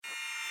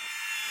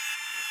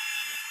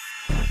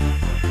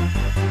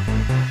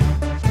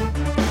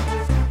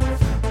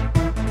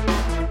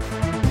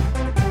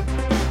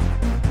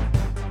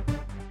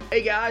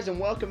Hey guys, and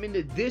welcome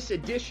into this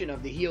edition of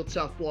the Heel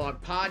Tough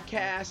Blog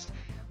podcast.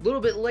 A little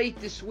bit late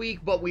this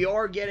week, but we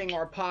are getting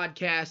our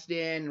podcast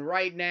in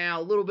right now.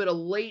 A little bit of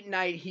late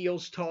night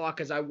Heels talk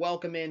as I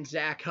welcome in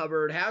Zach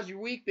Hubbard. How's your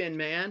week been,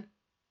 man?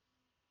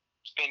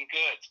 It's been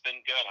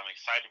good. I'm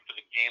excited for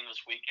the game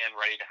this weekend,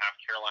 ready to have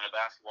Carolina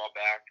basketball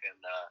back,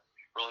 and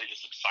really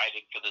just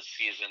excited for this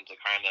season to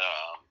kind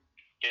of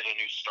get a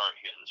new start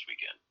here this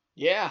weekend.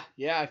 Yeah,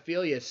 I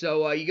feel you.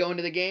 So you going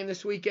to the game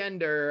this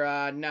weekend, or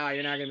no,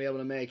 you're not going to be able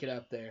to make it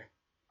up there?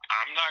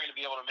 I'm not going to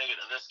be able to make it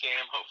to this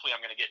game. Hopefully I'm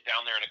going to get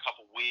down there in a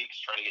couple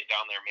weeks, try to get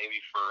down there maybe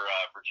for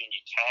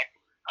Virginia Tech.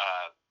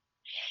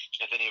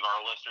 If any of our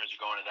listeners are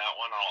going to that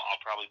one,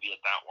 I'll probably be at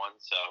that one.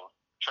 So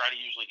try to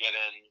usually get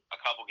in a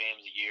couple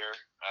games a year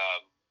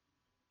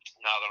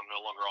now that I'm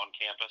no longer on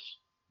campus.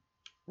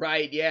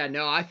 Right, yeah,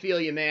 no, I feel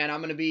you, man.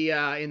 I'm going to be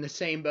in the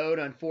same boat.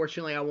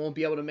 Unfortunately, I won't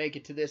be able to make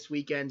it to this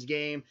weekend's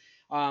game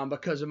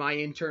because of my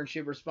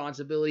internship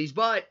responsibilities.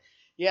 But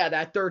yeah,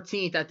 that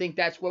 13th, I think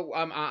that's what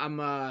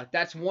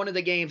that's one of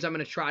the games I'm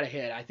going to try to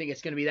hit. I think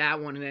it's going to be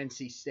that one in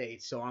NC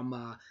State. So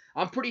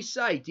I'm pretty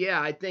psyched. Yeah,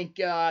 I think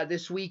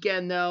this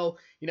weekend though,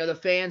 the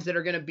fans that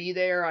are going to be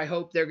there, I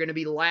hope they're going to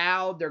be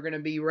loud. They're going to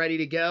be ready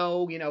to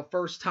go.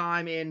 First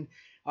time in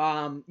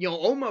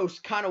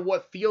almost kind of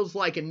what feels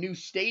like a new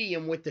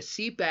stadium with the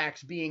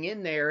seatbacks being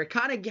in there. It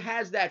kind of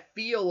has that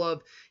feel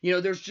of,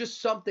 there's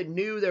just something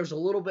new. There's a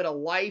little bit of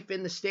life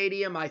in the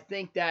stadium. I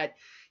think that,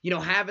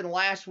 having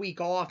last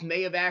week off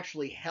may have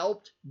actually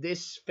helped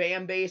this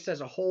fan base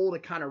as a whole to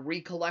kind of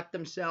recollect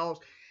themselves.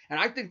 And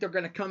I think they're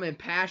going to come in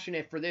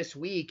passionate for this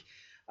week.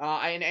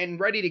 And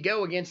ready to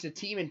go against a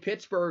team in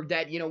Pittsburgh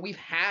that, we've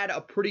had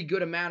a pretty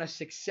good amount of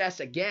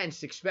success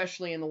against,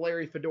 especially in the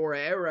Larry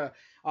Fedora era.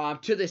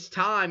 To this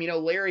time,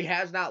 Larry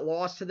has not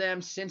lost to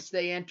them since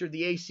they entered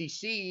the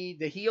ACC.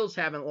 The Heels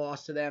haven't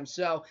lost to them.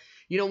 So,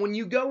 when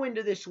you go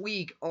into this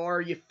week,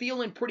 are you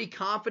feeling pretty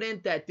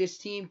confident that this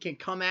team can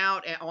come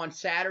out on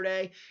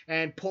Saturday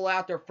and pull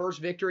out their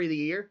first victory of the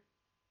year?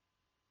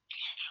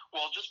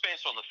 Well, just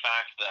based on the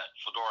fact that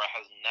Fedora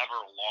has never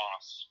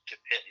lost to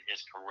Pitt in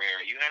his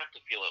career, you have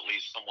to feel at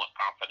least somewhat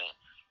confident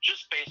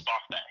just based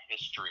off that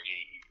history.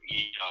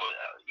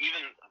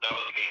 Even though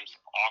the games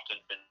have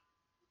often been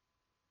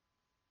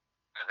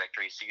a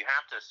victory, so you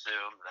have to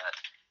assume that,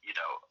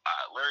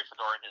 Larry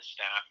Fedora and his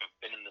staff have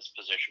been in this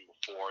position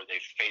before.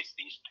 They've faced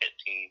these Pitt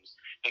teams.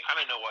 They kind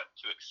of know what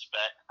to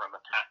expect from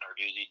a Pat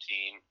Narduzzi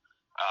team.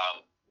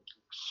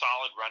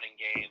 Solid running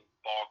game,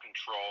 ball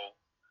control,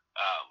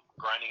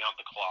 grinding out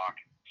the clock.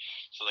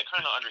 So they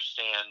kind of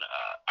understand,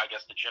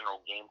 the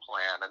general game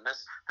plan. And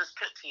this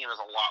Pitt team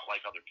is a lot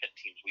like other Pitt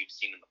teams we've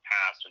seen in the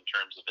past in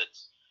terms of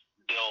its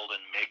build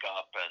and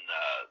makeup and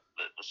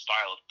the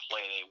style of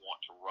play they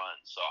want to run.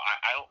 So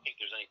I don't think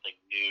there's anything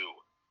new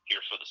here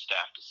for the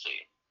staff to see.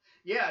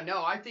 Yeah,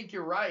 no, I think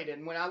you're right.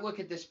 And when I look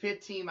at this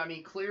Pitt team,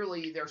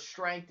 clearly their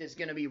strength is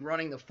going to be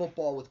running the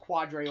football with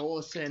Quadre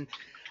Olison.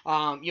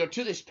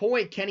 To this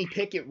point, Kenny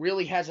Pickett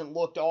really hasn't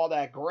looked all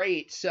that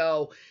great.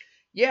 So,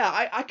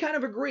 yeah, I kind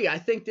of agree. I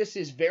think this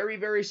is very,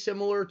 very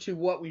similar to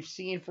what we've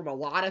seen from a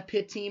lot of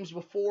Pitt teams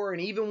before.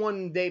 And even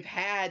when they've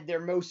had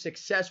their most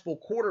successful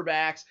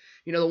quarterbacks,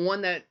 the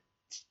one that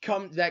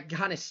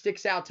kind of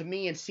sticks out to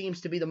me and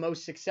seems to be the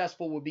most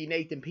successful would be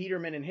Nathan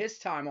Peterman in his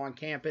time on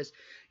campus.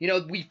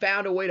 We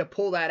found a way to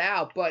pull that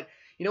out. But,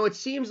 it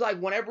seems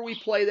like whenever we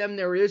play them,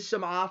 there is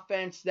some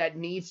offense that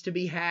needs to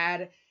be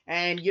had.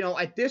 And,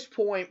 at this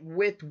point,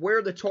 with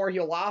where the Tar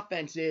Heel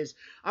offense is,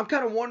 I'm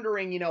kind of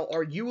wondering,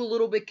 are you a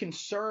little bit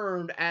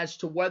concerned as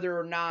to whether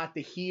or not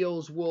the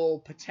Heels will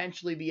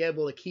potentially be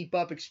able to keep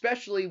up,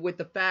 especially with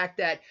the fact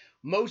that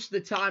most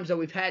of the times that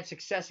we've had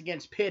success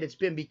against Pitt, it's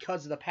been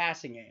because of the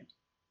passing game?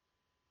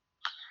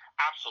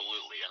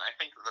 Absolutely, and I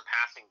think that the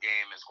passing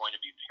game is going to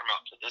be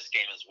paramount to this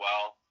game as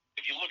well.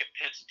 If you look at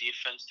Pitt's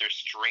defense, their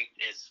strength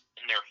is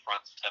in their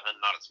front seven,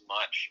 not as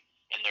much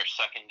in their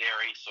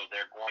secondary, so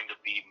they're going to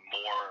be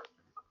more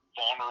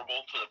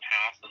vulnerable to the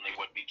pass than they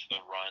would be to the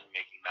run,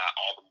 making that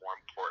all the more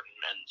important.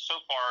 And so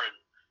far in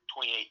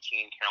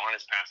 2018,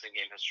 Carolina's passing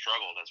game has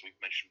struggled, as we've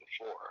mentioned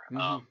before.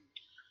 Mm-hmm.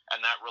 And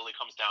that really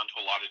comes down to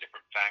a lot of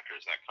different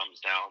factors. That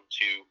comes down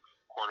to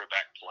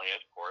quarterback play,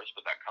 of course,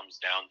 but that comes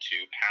down to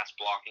pass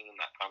blocking, and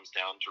that comes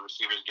down to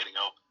receivers getting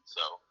open.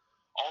 So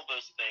all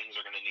those things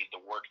are going to need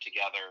to work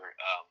together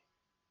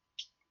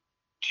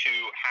to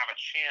have a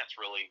chance,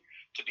 really,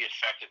 to be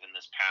effective in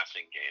this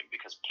passing game,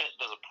 because Pitt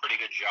does a pretty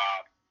good job,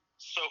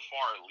 so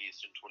far at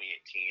least in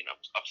 2018,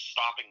 of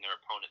stopping their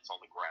opponents on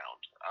the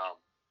ground.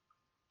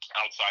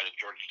 Outside of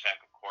Georgia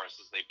Tech, of course,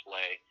 as they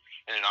play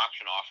in an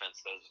option offense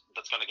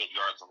that's going to get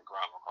yards on the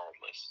ground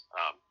regardless.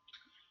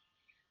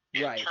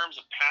 In terms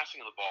of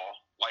passing the ball,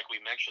 like we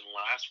mentioned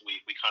last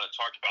week, we kind of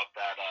talked about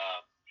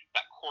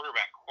that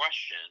quarterback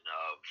question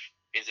of,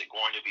 is it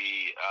going to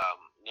be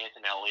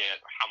Nathan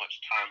Elliott? How much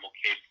time will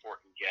Cade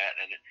Fortin get?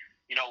 And,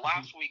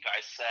 last week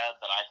I said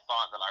that I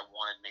thought that I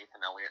wanted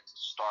Nathan Elliott to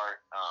start.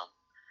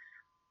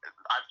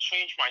 I've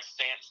changed my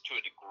stance to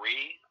a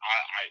degree.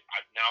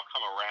 I've now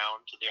come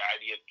around to the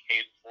idea of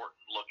Cade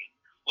Fortin looking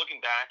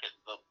looking back at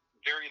the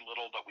very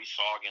little that we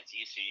saw against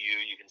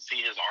ECU, you can see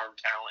his arm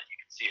talent, you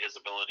can see his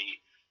ability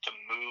to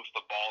move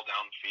the ball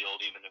downfield,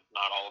 even if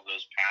not all of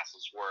those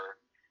passes were,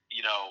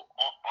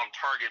 on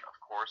target. Of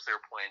course, they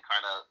were playing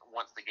kind of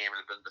once the game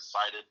had been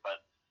decided,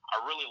 but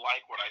I really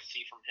like what I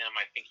see from him.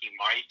 I think he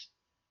might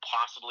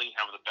possibly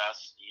have the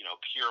best,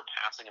 pure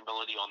passing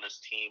ability on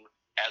this team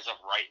as of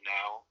right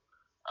now.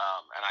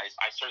 And I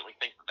certainly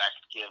think that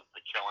could give the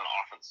Carolina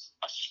offense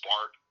a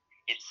spark.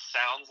 It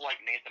sounds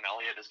like Nathan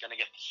Elliott is going to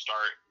get the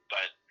start,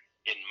 but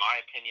in my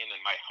opinion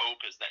and my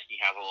hope is that he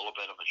has a little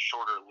bit of a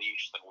shorter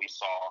leash than we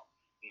saw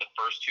in the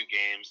first two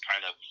games.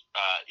 Kind of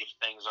if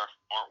things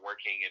aren't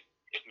working,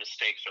 if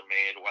mistakes are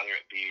made, whether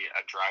it be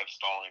a drive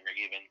stalling or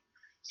even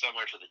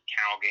similar to the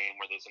Cal game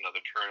where there's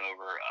another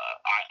turnover.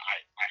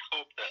 I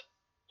hope that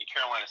the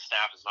Carolina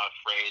staff is not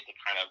afraid to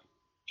kind of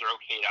throw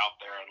Cade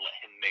out there and let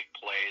him make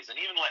plays and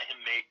even let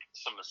him make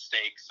some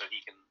mistakes so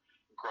he can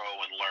grow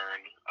and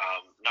learn,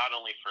 not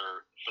only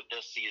for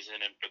this season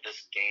and for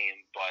this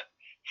game, but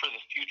for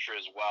the future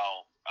as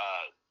well,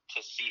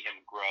 to see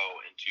him grow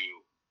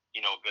into,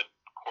 a good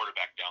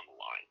quarterback down the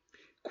line.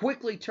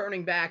 Quickly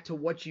turning back to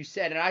what you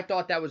said, and I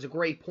thought that was a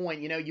great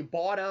point. You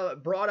brought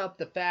up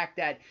the fact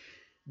that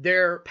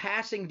their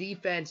passing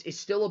defense is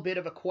still a bit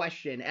of a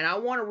question, and I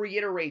want to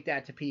reiterate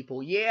that to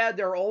people. Yeah,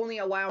 they're only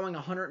allowing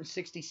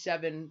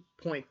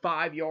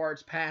 167.5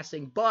 yards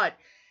passing, but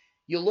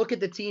you look at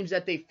the teams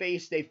that they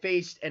faced. They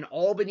faced an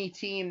Albany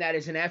team that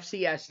is an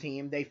FCS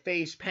team. They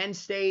faced Penn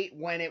State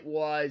when it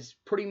was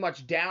pretty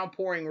much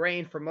downpouring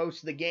rain for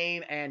most of the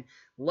game, and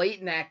late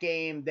in that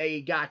game,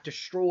 they got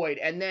destroyed.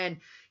 And then,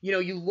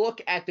 you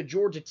look at the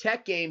Georgia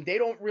Tech game, they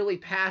don't really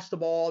pass the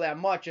ball that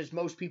much, as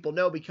most people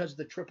know, because of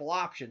the triple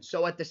option.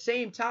 So at the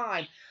same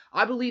time,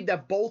 I believe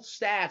that both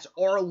stats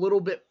are a little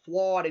bit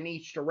flawed in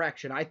each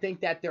direction. I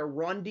think that their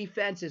run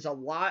defense is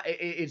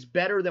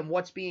better than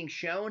what's being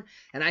shown,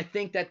 and I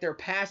think that their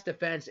pass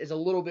defense is a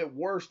little bit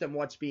worse than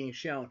what's being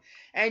shown.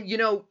 And,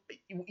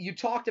 you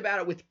talked about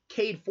it with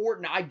Cade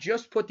Fortin. I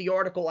just put the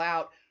article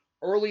out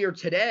earlier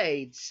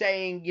today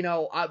saying,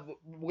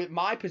 with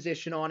my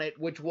position on it,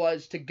 which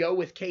was to go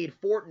with Cade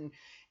Fortin.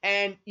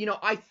 And,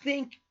 I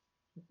think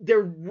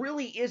there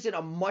really isn't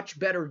a much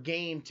better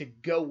game to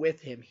go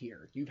with him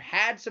here. You've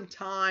had some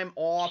time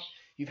off.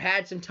 You've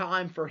had some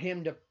time for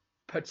him to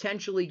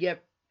potentially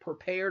get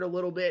prepared a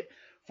little bit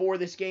for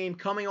this game,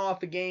 coming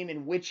off a game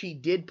in which he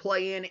did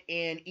play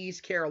in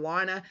East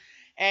Carolina.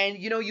 And,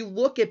 you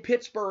look at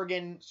Pittsburgh,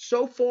 and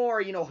so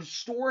far,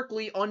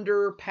 historically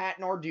under Pat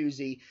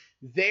Narduzzi,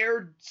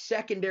 their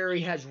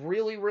secondary has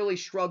really, really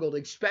struggled,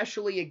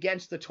 especially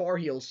against the Tar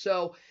Heels.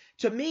 So,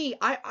 to me,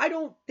 I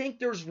don't think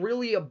there's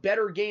really a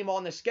better game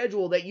on the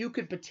schedule that you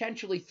could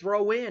potentially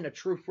throw in a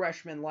true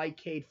freshman like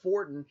Cade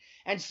Fortin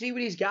and see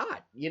what he's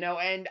got,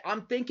 And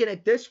I'm thinking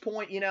at this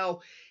point,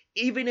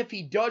 even if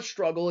he does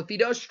struggle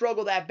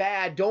that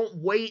bad, don't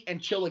wait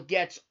until it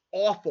gets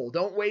awful.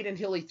 Don't wait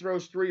until he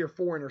throws 3 or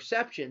 4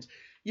 interceptions.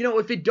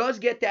 If it does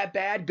get that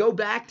bad, go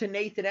back to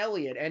Nathan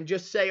Elliott and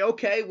just say,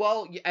 okay,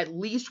 well, at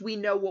least we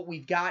know what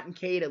we've got in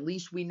Cade. At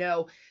least we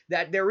know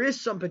that there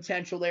is some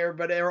potential there,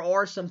 but there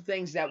are some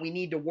things that we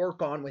need to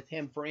work on with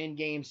him for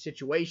in-game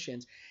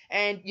situations.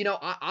 And,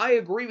 I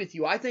agree with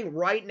you. I think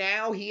right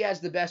now he has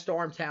the best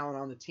arm talent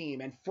on the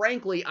team. And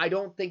frankly, I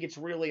don't think it's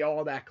really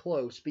all that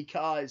close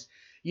because,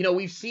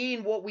 we've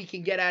seen what we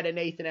can get out of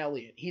Nathan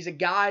Elliott. He's a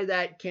guy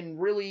that can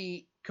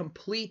really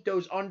complete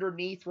those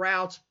underneath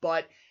routes,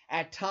 but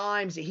at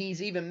times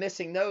he's even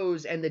missing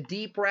those, and the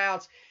deep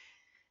routes,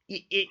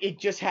 it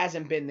just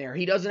hasn't been there.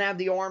 He doesn't have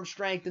the arm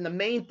strength, and the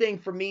main thing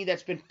for me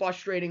that's been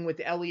frustrating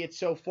with Elliott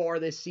so far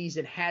this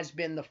season has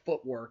been the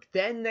footwork.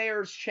 Then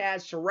there's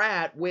Chaz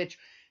Surratt, which,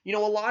 a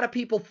lot of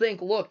people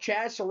think, look,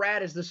 Chaz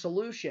Surratt is the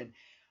solution.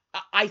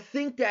 I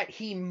think that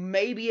he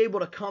may be able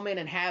to come in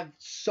and have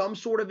some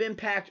sort of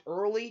impact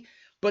early,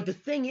 but the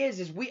thing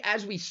is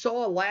as we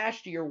saw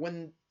last year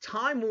when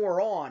time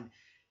wore on,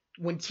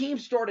 when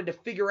teams started to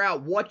figure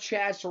out what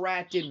Chaz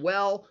Surratt did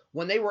well,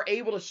 when they were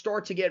able to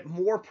start to get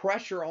more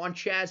pressure on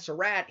Chaz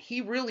Surratt,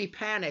 he really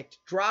panicked,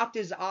 dropped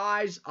his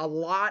eyes a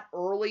lot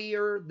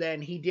earlier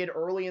than he did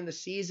early in the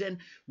season,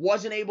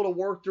 wasn't able to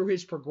work through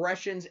his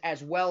progressions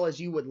as well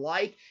as you would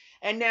like.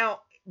 And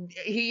now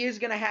he is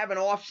going to have an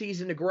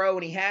offseason to grow,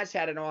 and he has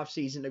had an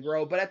offseason to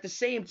grow. But at the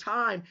same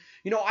time,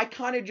 I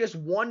kind of just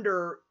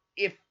wonder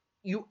if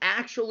you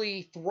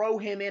actually throw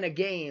him in a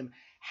game,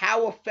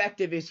 how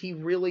effective is he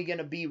really going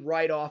to be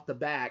right off the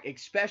bat,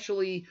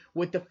 especially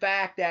with the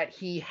fact that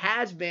he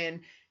has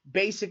been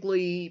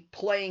basically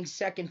playing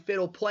second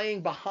fiddle,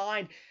 playing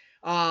behind.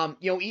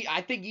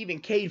 I think even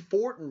Cade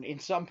Fortin in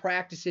some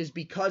practices,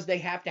 because they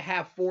have to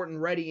have Fortin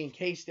ready in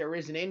case there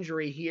is an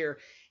injury here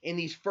in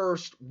these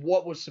first,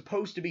 what was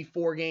supposed to be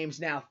 4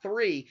 games, now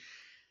 3.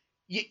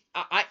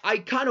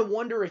 I kind of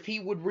wonder if he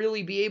would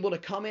really be able to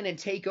come in and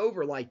take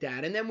over like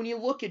that. And then when you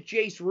look at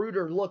Jace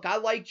Ruder, look, I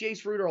like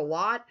Jace Ruder a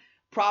lot.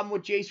 Problem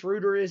with Jace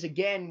Ruder is,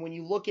 again, when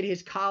you look at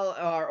his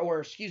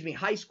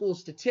high school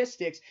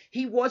statistics,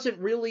 he wasn't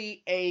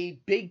really a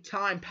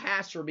big-time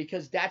passer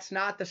because that's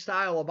not the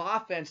style of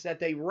offense that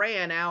they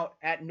ran out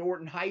at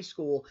Norton High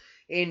School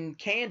in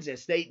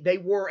Kansas.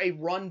 They were a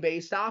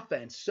run-based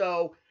offense.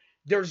 So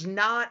there's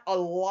not a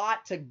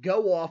lot to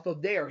go off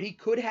of there. He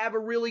could have a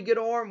really good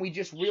arm. We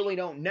just really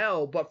don't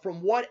know. But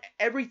from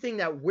everything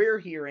that we're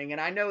hearing, and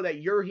I know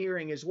that you're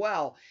hearing as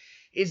well,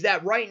 is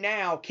that right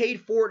now,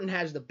 Cade Fortin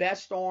has the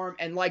best arm,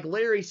 and like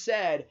Larry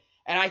said,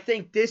 and I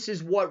think this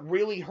is what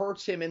really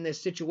hurts him in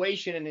this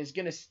situation and is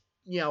going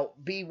to,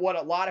 be what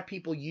a lot of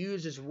people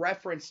use as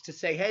reference to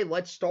say, hey,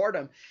 let's start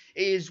him,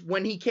 is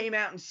when he came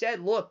out and said,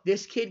 look,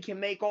 this kid can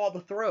make all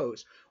the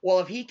throws. Well,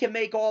 if he can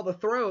make all the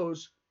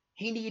throws,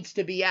 he needs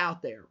to be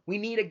out there. We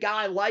need a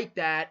guy like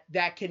that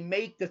can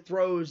make the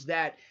throws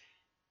that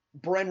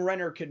Bren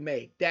Renner could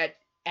make, that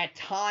at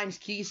times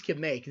Keys could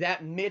make,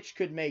 that Mitch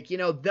could make.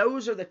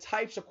 Those are the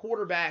types of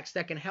quarterbacks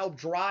that can help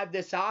drive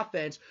this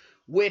offense,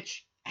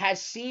 which has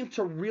seemed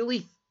to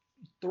really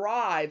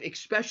thrive,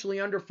 especially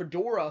under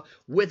Fedora,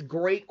 with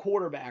great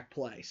quarterback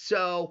play.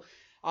 So,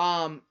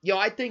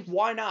 I think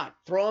why not?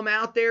 Throw him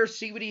out there,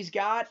 see what he's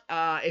got.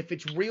 If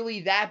it's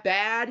really that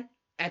bad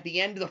at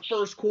the end of the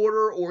first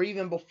quarter or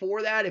even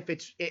before that,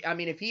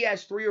 if he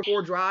has 3 or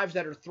 4 drives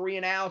that are 3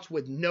 and outs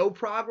with no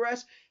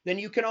progress, then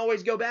you can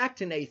always go back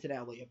to Nathan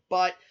Elliott.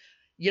 But,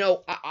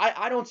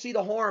 I don't see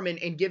the harm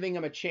in giving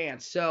him a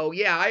chance. So,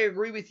 yeah, I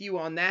agree with you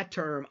on that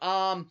term.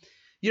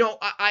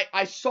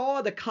 I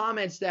saw the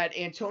comments that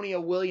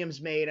Antonio Williams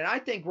made, and I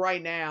think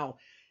right now,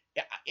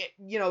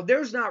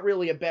 there's not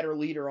really a better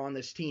leader on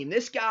this team.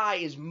 This guy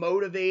is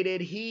motivated.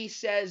 He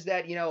says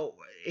that,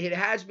 it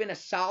has been a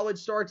solid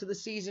start to the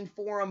season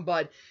for him,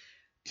 but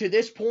to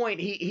this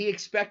point, he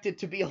expected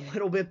to be a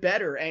little bit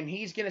better, and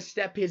he's going to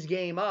step his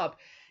game up.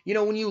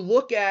 When you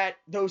look at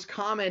those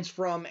comments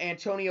from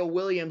Antonio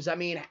Williams, I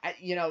mean,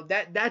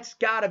 that's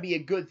got to be a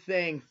good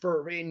thing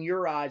in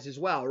your eyes as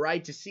well,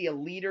 right? To see a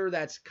leader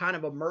that's kind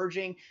of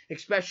emerging,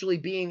 especially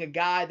being a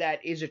guy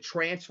that is a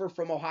transfer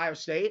from Ohio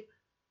State.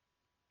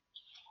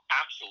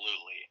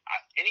 Absolutely.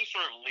 Any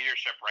sort of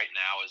leadership right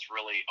now is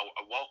really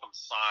a welcome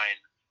sign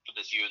for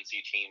this UNC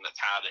team that's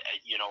had a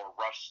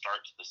rough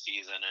start to the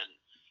season. And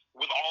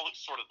with all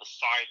sort of the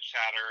side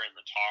chatter and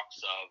the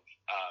talks of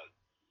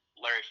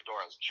Larry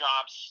Fedora's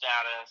job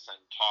status and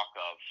talk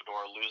of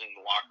Fedora losing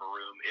the locker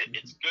room,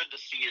 it's good to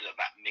see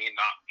that may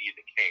not be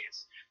the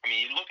case. I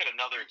mean, you look at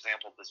another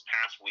example this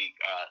past week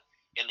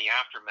in the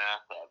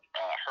aftermath of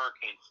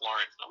Hurricane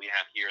Florence that we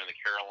had here in the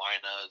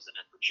Carolinas and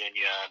in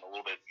Virginia and a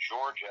little bit of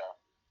Georgia.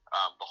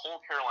 The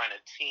whole Carolina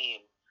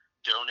team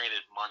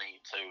donated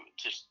money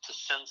to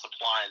send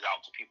supplies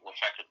out to people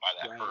affected by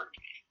that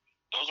hurricane.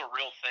 Those are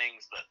real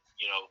things that,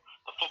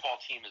 the football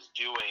team is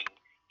doing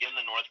in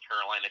the North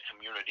Carolina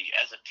community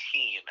as a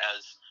team,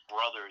 as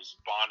brothers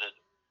bonded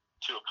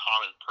to a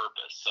common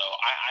purpose. So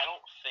I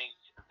don't think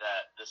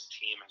that this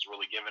team has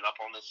really given up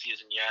on this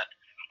season yet.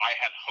 I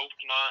had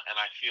hoped not, and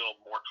I feel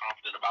more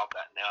confident about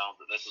that now,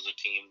 that this is a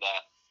team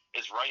that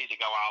is ready to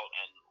go out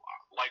and,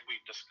 like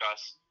we've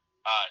discussed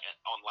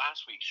on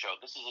last week's show,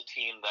 this is a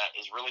team that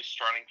is really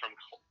starting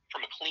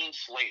from a clean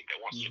slate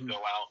that wants to go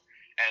out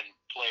and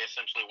play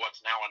essentially what's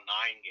now a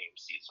 9-game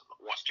season,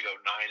 wants to go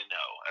 9-0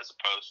 as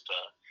opposed to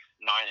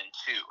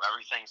 9-2.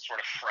 Everything's sort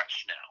of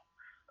fresh now.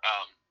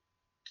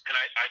 And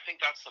I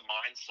think that's the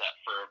mindset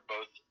for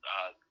both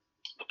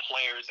the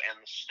players and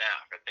the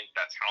staff. I think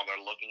that's how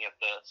they're looking at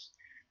this.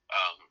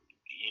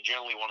 You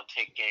generally want to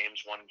take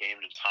games one game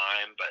at a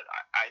time, but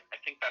I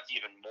think that's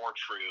even more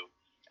true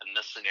in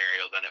this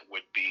scenario than it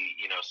would be,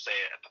 say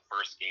at the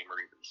first game or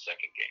even the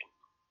second game.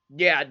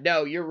 Yeah,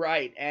 no, you're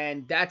right.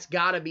 And that's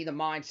got to be the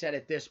mindset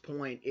at this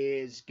point,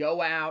 is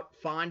go out,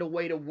 find a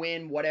way to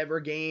win whatever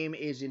game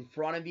is in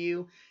front of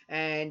you.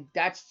 And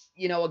that's,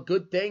 a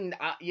good thing.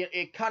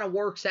 It kind of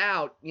works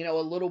out, a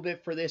little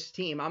bit for this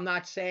team. I'm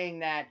not saying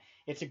that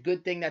it's a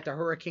good thing that the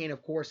hurricane,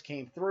 of course,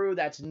 came through.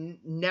 That's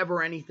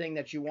never anything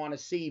that you want to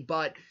see.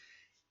 But,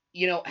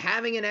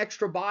 having an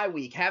extra bye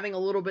week, having a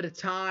little bit of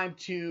time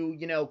to,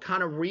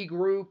 kind of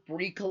regroup,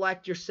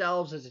 recollect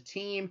yourselves as a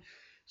team,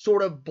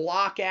 sort of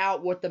block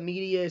out what the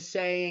media is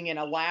saying and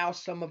allow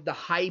some of the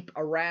hype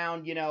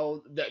around,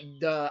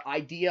 the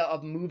idea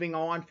of moving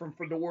on from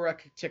Fedora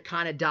to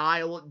kind of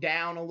dial it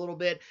down a little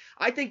bit.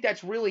 I think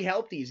that's really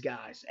helped these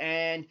guys.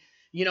 And,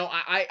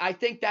 I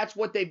think that's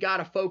what they've got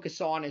to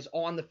focus on, is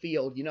on the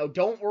field.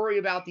 Don't worry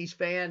about these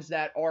fans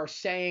that are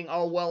saying,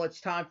 oh, well, it's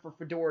time for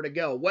Fedora to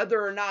go.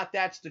 Whether or not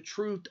that's the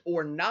truth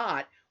or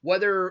not,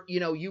 whether,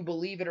 you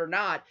believe it or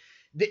not,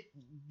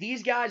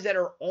 these guys that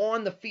are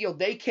on the field,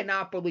 they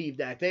cannot believe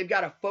that. They've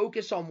got to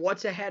focus on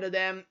what's ahead of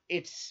them.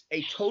 It's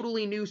a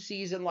totally new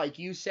season, like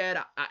you said.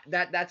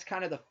 That's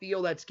kind of the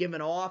feel that's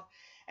given off.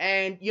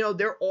 And,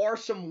 there are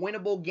some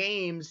winnable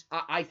games,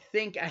 I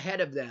think,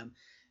 ahead of them.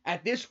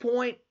 At this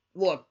point,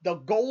 look, the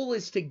goal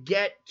is to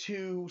get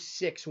to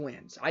 6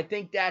 wins. I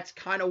think that's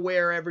kind of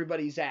where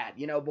everybody's at.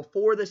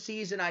 Before the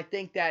season, I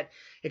think that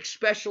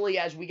especially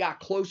as we got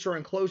closer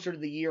and closer to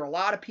the year, a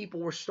lot of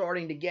people were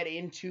starting to get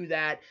into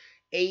that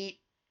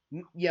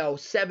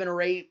 7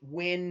 or 8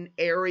 win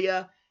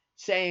area,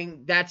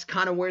 saying that's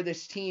kind of where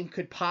this team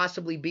could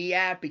possibly be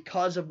at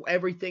because of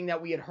everything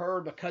that we had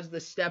heard, because of the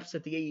steps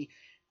that the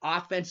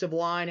offensive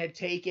line had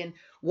taken.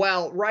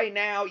 Well, right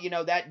now,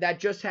 that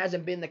just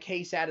hasn't been the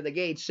case out of the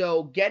gate.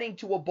 So getting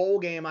to a bowl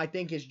game, I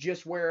think, is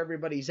just where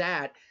everybody's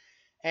at.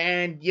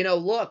 And,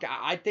 look,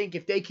 I think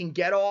if they can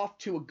get off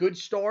to a good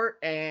start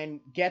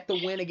and get the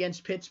win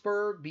against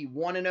Pittsburgh, be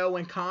 1-0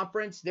 in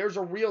conference, there's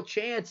a real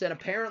chance. And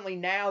apparently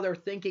now they're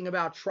thinking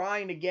about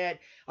trying to get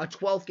a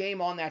 12th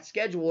game on that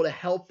schedule to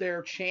help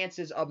their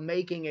chances of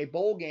making a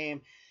bowl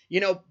game.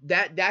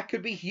 That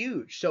could be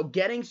huge. So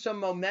getting some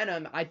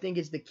momentum, I think,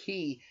 is the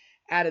key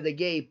out of the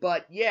gate.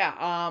 But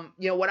yeah,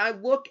 when I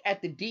look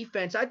at the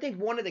defense, I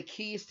think one of the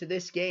keys to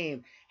this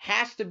game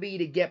has to be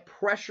to get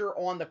pressure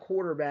on the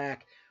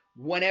quarterback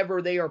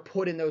whenever they are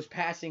put in those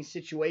passing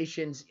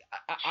situations.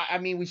 I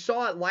mean, we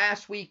saw it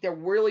last week. There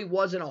really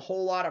wasn't a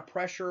whole lot of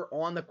pressure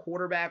on the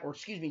quarterback, or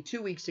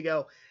 2 weeks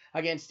ago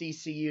against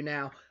ECU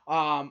now.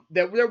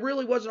 There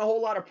really wasn't a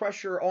whole lot of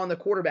pressure on the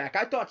quarterback.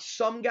 I thought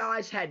some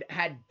guys had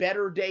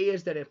better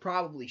days than it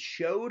probably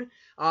showed.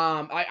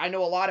 I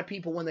know a lot of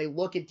people, when they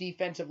look at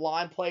defensive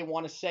line play,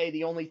 want to say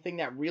the only thing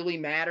that really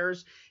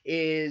matters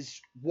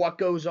is what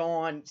goes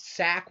on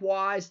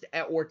sack-wise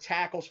or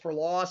tackles for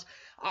loss.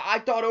 I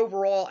thought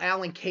overall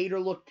Alan Cater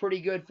looked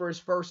pretty good for his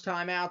first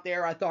time out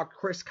there. I thought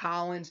Chris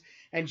Collins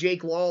and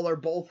Jake Lawler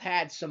both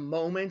had some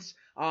moments.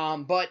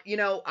 But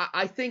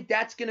I think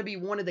that's going to be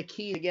one of the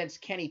keys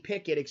against Kenny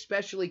Pickett,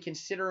 especially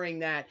considering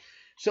that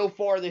so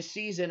far this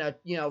season, a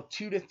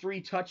 2 to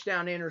 3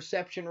 touchdown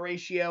interception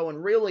ratio.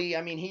 And really,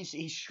 I mean,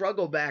 he's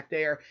struggled back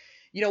there.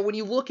 When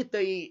you look at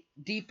the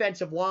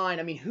defensive line,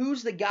 I mean,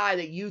 who's the guy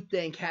that you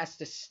think has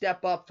to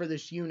step up for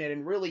this unit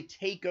and really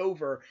take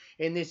over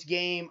in this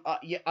game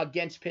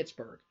against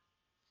Pittsburgh?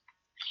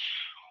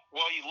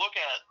 Well, you look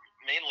at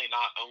mainly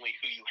not only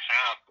who you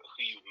have, but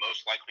who you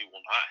most likely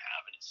will not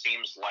have. And it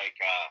seems like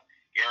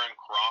Aaron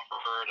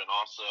Crawford and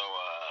also,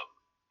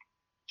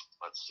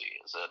 let's see,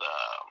 is it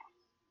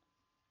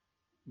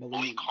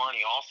Malik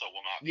Carney also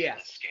will not be in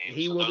this game.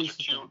 He will be.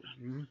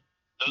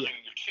 Those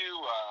are your two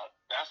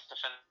best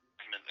defensive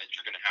that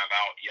you're going to have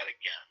out yet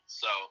again.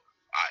 So,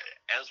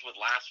 as with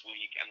last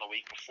week and the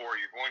week before,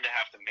 you're going to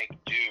have to make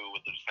do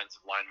with the defensive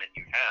linemen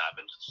you have.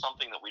 And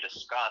something that we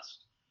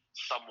discussed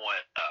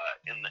somewhat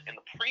in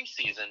the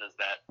preseason is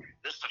that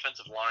this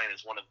defensive line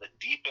is one of the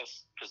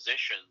deepest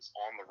positions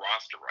on the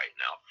roster right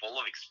now, full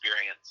of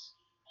experience,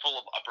 full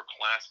of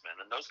upperclassmen,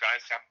 and those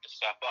guys have to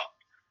step up.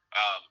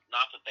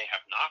 Not that they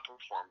have not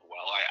performed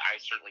well.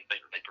 I certainly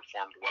think that they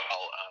performed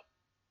well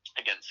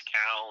against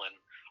Cal and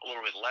a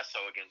little bit less so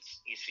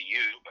against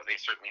ECU, but they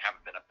certainly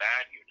haven't been a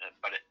bad unit.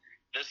 But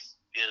this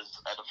is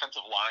a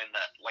defensive line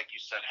that, like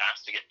you said,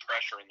 has to get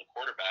pressure in the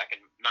quarterback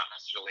and not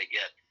necessarily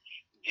get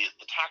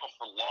the tackle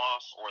for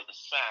loss or the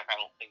sack. I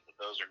don't think that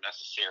those are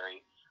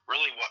necessary.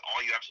 Really,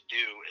 all you have to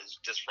do is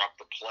disrupt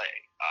the play,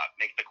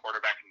 make the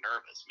quarterback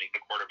nervous, make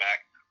the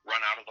quarterback run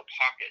out of the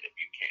pocket if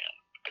you can.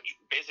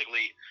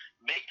 Basically,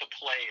 make the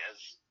play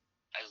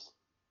as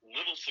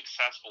little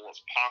successful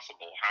as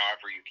possible,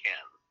 however you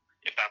can.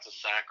 If that's a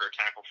sack or a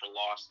tackle for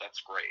loss,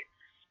 that's great.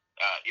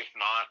 If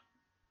not,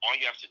 all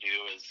you have to do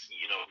is,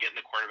 get in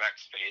the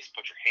quarterback's face,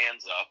 put your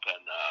hands up,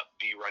 and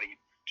be ready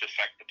to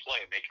affect the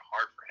play and make it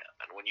hard for him.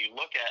 And when you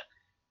look at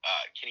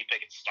Kenny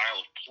Pickett's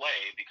style of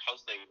play,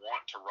 because they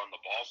want to run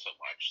the ball so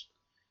much,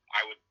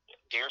 I would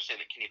dare say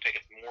that Kenny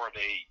Pickett's more of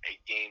a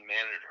game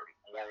manager,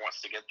 more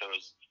wants to get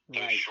those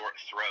short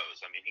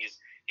throws. I mean, he's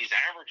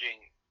averaging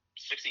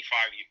 65%,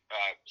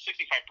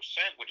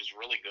 which is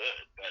really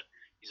good, but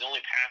he's only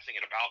passing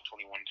it about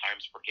 21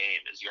 times per game.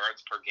 His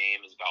yards per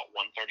game is about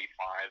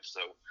 135,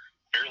 so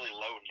fairly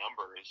low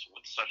numbers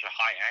with such a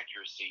high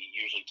accuracy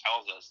usually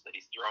tells us that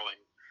he's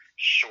throwing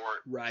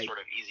short, sort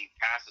of easy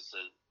passes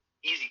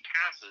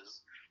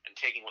and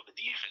taking what the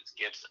defense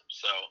gives him.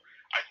 So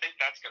I think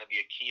that's going to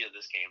be a key to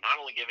this game, not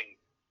only getting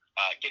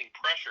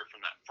pressure from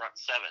that front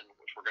seven,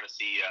 which we're going to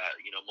see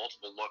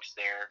multiple looks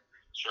there,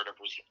 sort of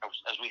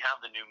as we have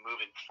the new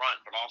move in front,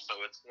 but also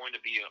it's going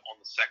to be on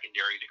the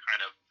secondary to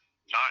kind of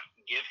not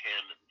give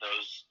him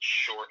those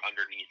short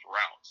underneath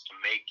routes to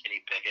make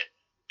Kenny Pickett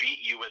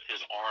beat you with his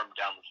arm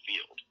down the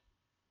field.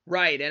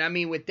 Right, and I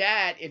mean, with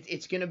that,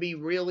 it's going to be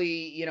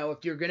really,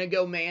 if you're going to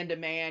go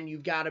man-to-man,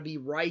 you've got to be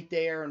right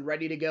there and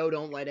ready to go.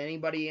 Don't let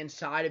anybody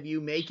inside of you.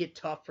 Make it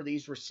tough for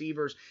these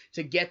receivers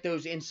to get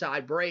those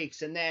inside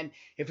breaks. And then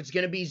if it's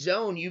going to be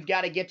zone, you've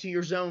got to get to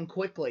your zone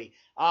quickly.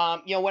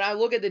 When I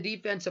look at the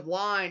defensive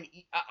line,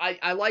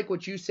 I like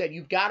what you said.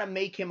 You've got to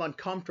make him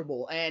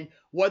uncomfortable. And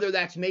whether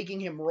that's making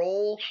him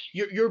roll.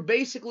 You're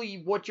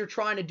basically, what you're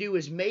trying to do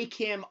is make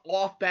him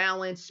off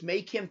balance,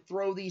 make him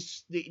throw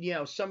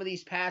some of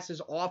these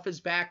passes off his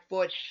back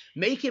foot,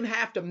 make him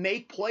have to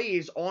make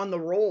plays on the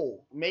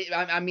roll.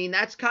 I mean,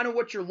 that's kind of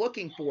what you're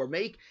looking for.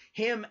 Make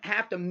him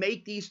have to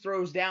make these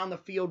throws down the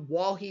field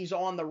while he's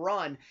on the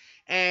run.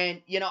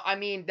 And, I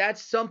mean,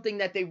 that's something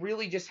that they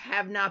really just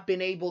have not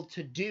been able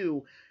to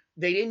do.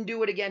 They didn't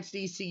do it against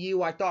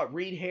ECU. I thought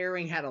Reed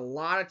Herring had a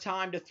lot of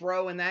time to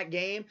throw in that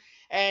game.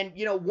 And,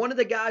 one of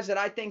the guys that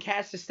I think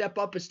has to step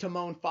up is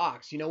Timon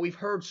Fox. We've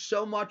heard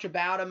so much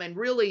about him. And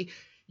really,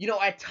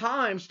 at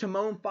times,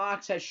 Timon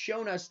Fox has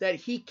shown us that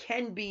he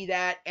can be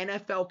that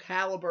NFL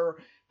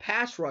caliber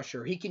pass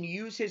rusher. He can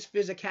use his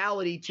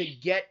physicality to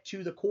get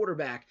to the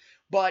quarterback.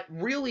 But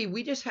really,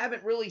 we just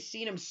haven't really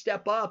seen him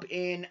step up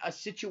in a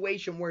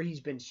situation where he's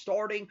been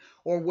starting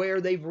or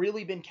where they've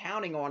really been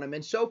counting on him.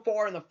 And so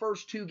far in the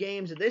first 2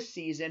 games of this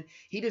season,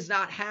 he does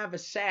not have a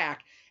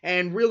sack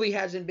and really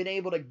hasn't been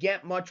able to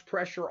get much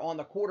pressure on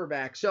the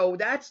quarterback. So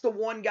that's the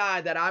one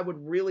guy that I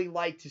would really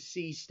like to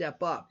see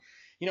step up.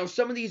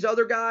 Some of these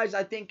other guys,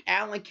 I think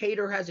Alan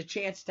Cater has a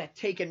chance to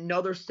take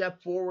another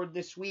step forward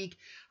this week.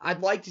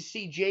 I'd like to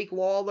see Jake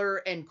Lawler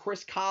and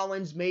Chris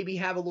Collins maybe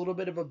have a little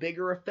bit of a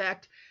bigger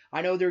effect.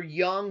 I know they're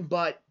young,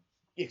 but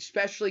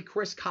especially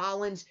Chris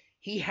Collins,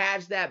 he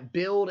has that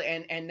build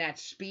and that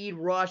speed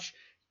rush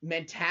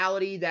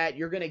mentality that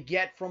you're going to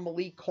get from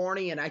Malik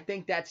Carney, and I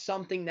think that's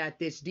something that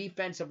this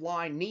defensive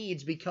line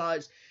needs,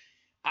 because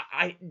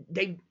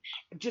they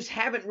just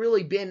haven't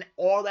really been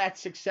all that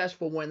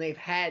successful when they've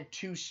had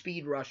 2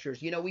 speed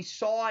rushers. We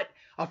saw it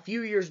a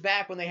few years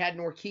back when they had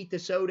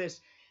Norkeithus Otis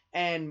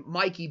and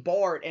Mikey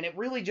Bart, and it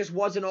really just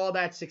wasn't all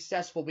that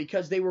successful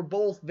because they were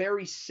both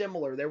very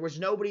similar. There was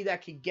nobody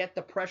that could get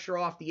the pressure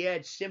off the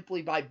edge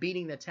simply by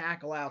beating the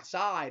tackle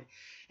outside.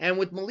 And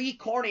with Malik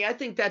Carney, I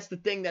think that's the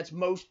thing that's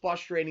most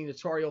frustrating to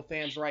Tar Heel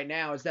fans right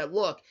now, is that,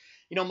 look,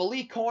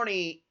 Malik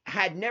Carney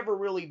had never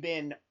really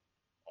been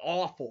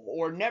awful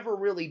or never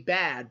really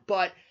bad,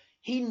 but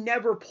he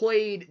never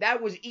played. That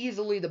was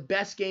easily the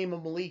best game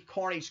of Malik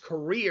Carney's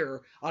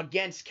career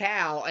against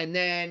Cal. And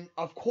then,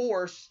 of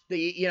course,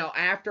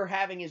 after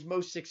having his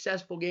most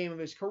successful game of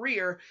his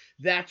career,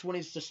 that's when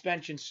his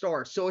suspension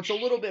starts. So it's a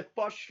little bit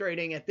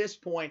frustrating at this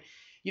point.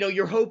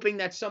 You're hoping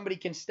that somebody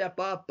can step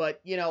up,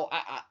 but,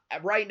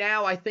 right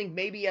now, I think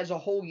maybe as a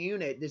whole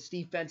unit, this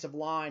defensive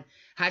line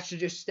has to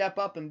just step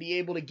up and be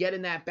able to get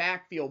in that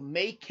backfield,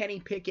 make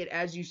Kenny Pickett,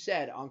 as you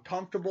said,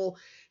 uncomfortable,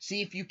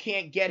 see if you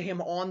can't get him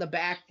on the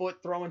back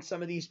foot throwing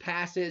some of these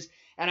passes.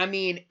 And, I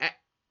mean,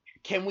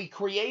 can we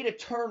create a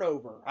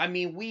turnover? I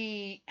mean,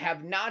 we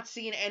have not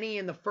seen any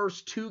in the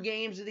first 2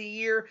 games of the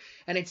year,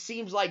 and it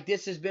seems like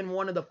this has been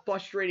one of the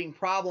frustrating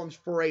problems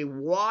for a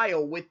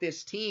while with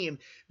this team,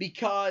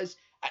 because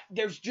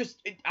there's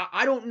just,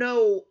 I don't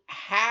know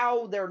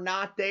how they're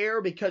not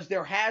there, because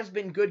there has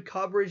been good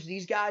coverage.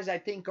 These guys, I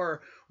think,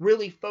 are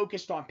really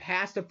focused on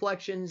pass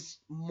deflections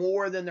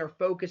more than they're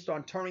focused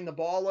on turning the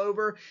ball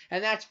over.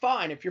 And that's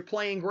fine. If you're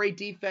playing great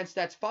defense,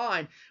 that's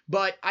fine.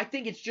 But I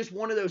think it's just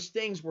one of those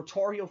things where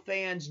Tar Heel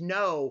fans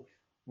know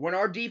when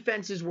our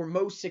defenses were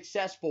most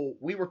successful,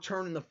 we were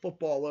turning the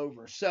football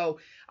over. So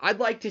I'd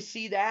like to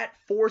see that,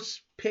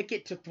 force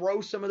Pickett to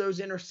throw some of those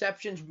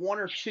interceptions, 1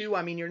 or 2.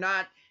 I mean, you're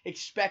not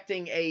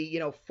expecting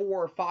a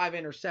 4 or 5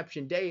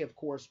 interception day, of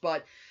course,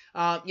 but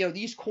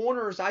these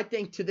corners, I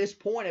think, to this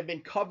point have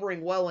been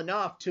covering well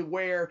enough to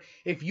where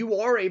if you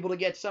are able to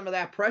get some of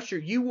that pressure,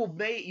 you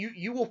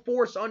will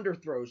force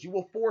underthrows, you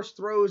will force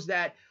throws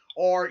that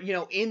are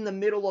in the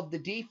middle of the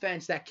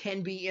defense that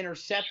can be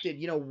intercepted.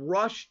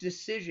 Rush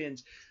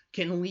decisions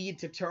can lead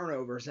to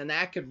turnovers, and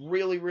that could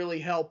really, really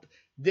help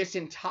this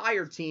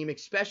entire team,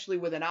 especially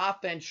with an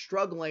offense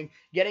struggling,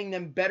 getting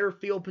them better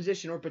field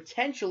position, or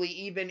potentially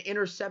even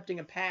intercepting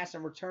a pass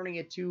and returning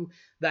it to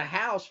the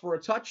house for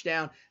a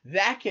touchdown.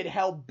 That could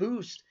help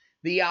boost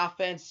the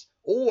offense,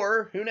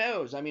 or who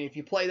knows? I mean, if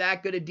you play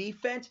that good a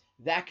defense,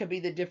 that could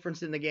be the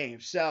difference in the game.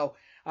 So,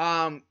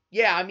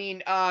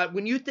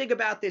 when you think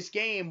about this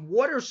game,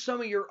 what are some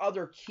of your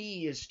other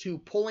keys to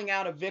pulling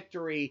out a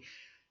victory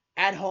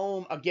at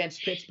home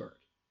against Pittsburgh?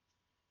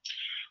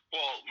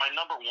 Well, my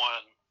number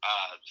one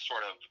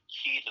sort of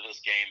key to this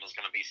game is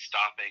going to be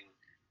stopping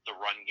the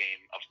run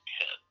game of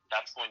Pitt.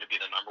 That's going to be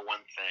the number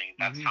one thing.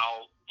 That's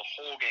how the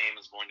whole game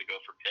is going to go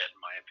for Pitt,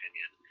 in my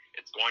opinion.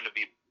 It's going to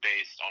be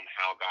based on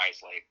how guys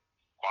like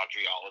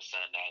Quadri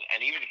Allison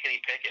and even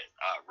Kenny Pickett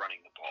running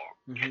the ball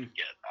can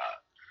get.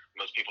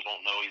 Most people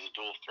don't know he's a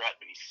dual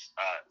threat, but he's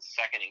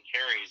second in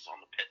carries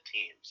on the Pitt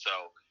team.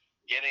 So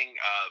getting,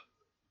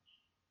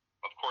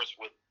 of course,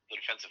 with the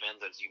defensive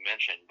ends, as you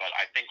mentioned, but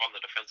I think on the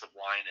defensive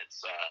line,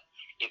 it's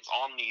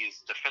on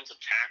these defensive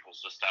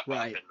tackles to step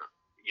up and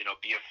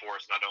be a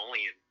force not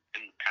only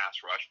in the pass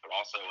rush but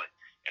also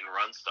in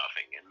run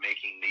stuffing and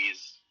making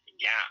these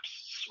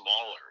gaps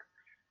smaller.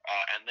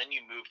 And then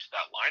you move to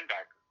that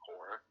linebacker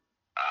core.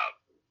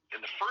 In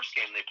the first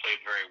game, they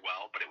played very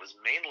well, but it was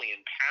mainly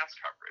in pass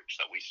coverage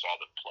that we saw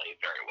them play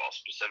very well,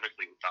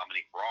 specifically with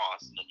Dominique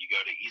Ross. And then you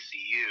go to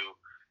ECU,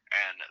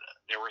 and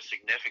there were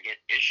significant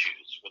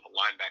issues with the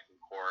linebacking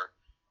core,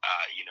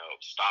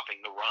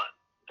 stopping the run.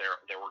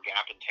 There were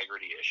gap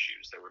integrity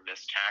issues. There were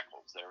missed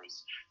tackles. There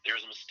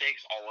was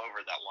mistakes all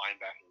over that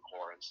linebacking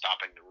core and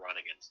stopping the run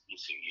against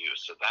ECU.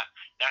 So that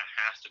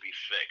has to be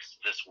fixed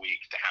this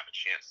week to have a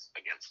chance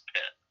against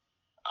Pitt.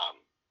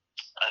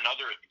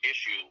 Another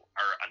issue,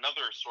 or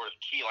another sort of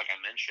key, like I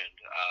mentioned,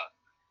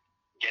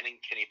 getting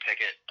Kenny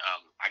Pickett,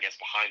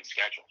 behind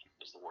schedule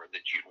is the word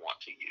that you'd want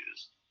to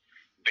use.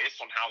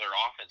 Based on how their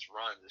offense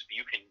runs, if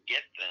you can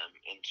get them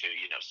into,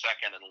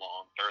 second and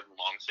long, third and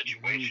long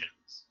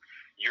situations,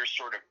 you're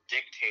sort of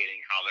dictating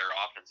how their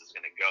offense is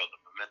going to go. The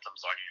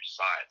momentum's on your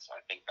side. So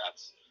I think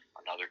that's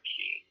another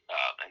key.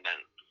 And then,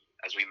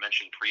 as we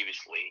mentioned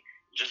previously,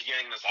 just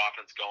getting this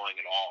offense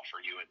going at all for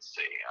UNC.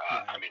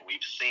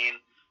 We've seen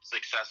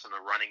success in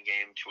the running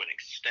game to an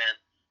extent,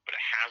 but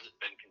it hasn't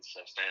been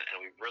consistent, and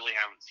we really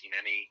haven't seen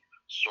any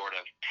sort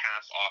of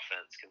pass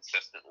offense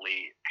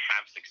consistently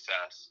have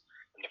success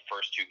in the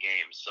first two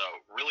games. So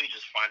really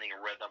just finding a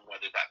rhythm,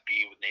 whether that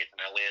be with Nathan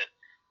Elliott,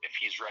 if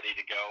he's ready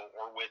to go,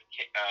 or with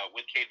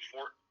Cade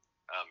Fort,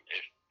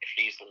 if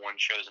he's the one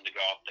chosen to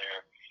go out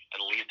there and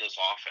lead this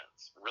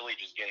offense. Really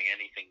just getting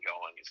anything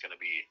going is going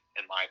to be,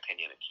 in my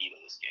opinion, a key to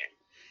this game.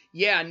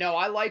 Yeah, no,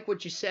 I like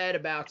what you said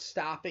about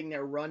stopping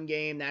their run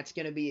game. That's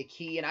going to be a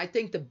key. And I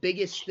think the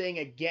biggest thing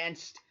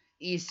against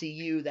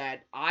ECU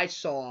that I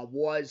saw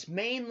was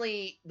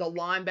mainly the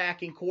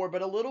linebacking core,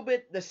 but a little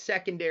bit the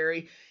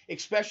secondary,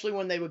 especially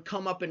when they would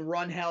come up and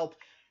run help.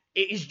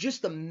 It is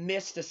just the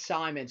missed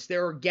assignments.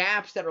 There are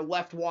gaps that are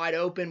left wide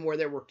open where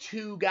there were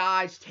two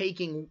guys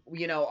taking,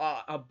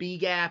 a B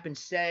gap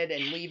instead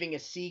and leaving a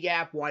C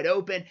gap wide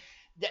open.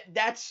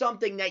 That's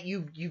something that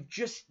you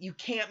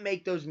can't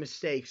make those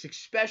mistakes,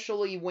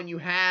 especially when you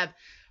have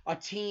a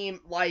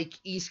team like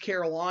East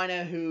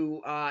Carolina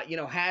who,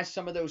 has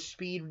some of those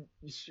speed,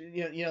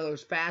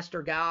 those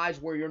faster guys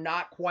where you're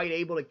not quite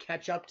able to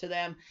catch up to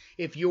them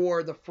if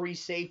you're the free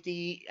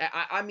safety.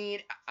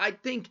 I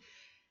think,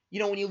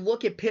 when you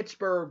look at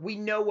Pittsburgh, we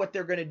know what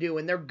they're going to do,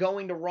 and they're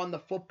going to run the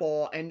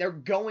football, and they're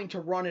going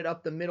to run it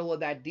up the middle of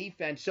that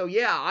defense. So,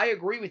 yeah, I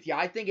agree with you.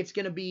 I think it's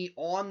going to be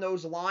on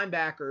those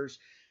linebackers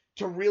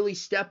to really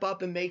step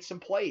up and make some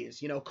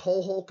plays.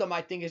 Cole Holcomb,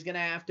 I think, is going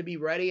to have to be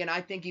ready, and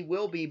I think he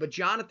will be. But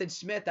Jonathan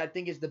Smith, I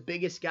think, is the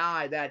biggest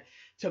guy that,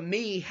 to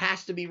me,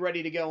 has to be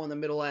ready to go in the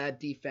middle of that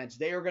defense.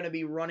 They are going to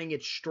be running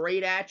it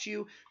straight at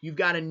you. You've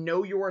got to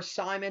know your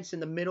assignments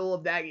in the middle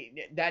of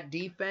that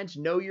defense,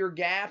 know your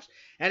gaps,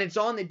 and it's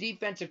on the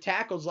defensive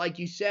tackles, like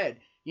you said.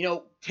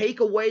 Take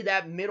away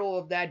that middle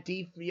of that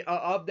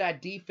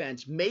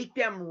defense. Make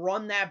them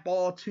run that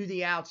ball to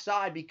the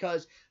outside,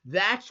 because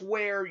that's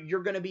where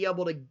you're going to be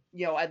able to,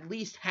 at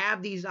least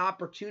have these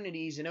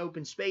opportunities in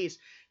open space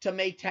to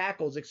make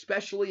tackles,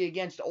 especially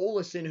against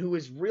Olesen, who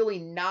is really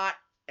not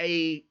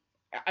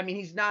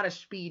he's not a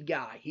speed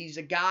guy. He's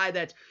a guy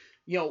that,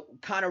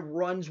 kind of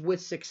runs with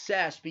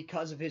success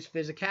because of his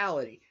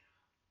physicality.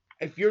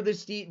 If you're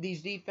these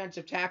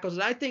defensive tackles,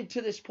 and I think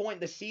to this point in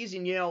the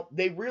season,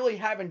 they really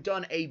haven't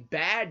done a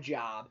bad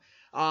job,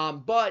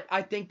 but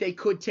I think they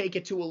could take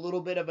it to a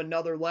little bit of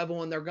another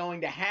level, and they're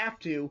going to have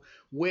to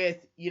with,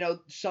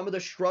 some of the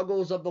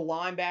struggles of the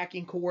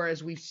linebacking core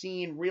as we've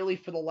seen really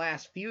for the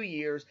last few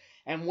years,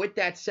 and with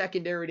that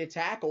secondary to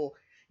tackle,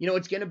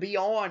 it's going to be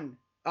on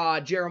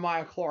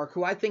Jeremiah Clark,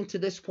 who I think to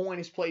this point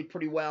has played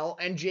pretty well,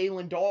 and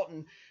Jalen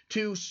Dalton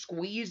to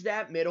squeeze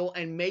that middle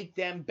and make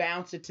them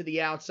bounce it to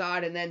the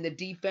outside. And then the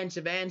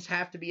defensive ends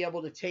have to be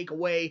able to take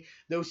away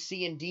those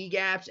C and D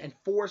gaps and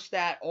force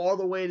that all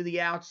the way to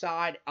the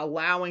outside,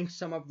 allowing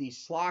some of these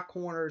slot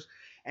corners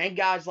and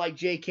guys like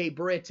J.K.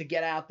 Britt to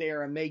get out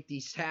there and make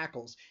these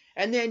tackles.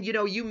 And then,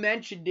 you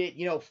mentioned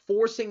it,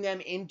 forcing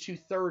them into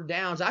third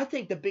downs. I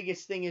think the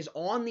biggest thing is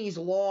on these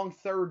long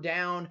third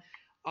down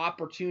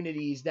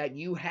opportunities that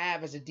you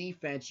have as a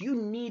defense, you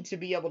need to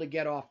be able to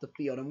get off the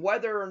field. And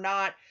whether or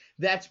not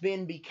that's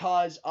been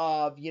because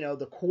of,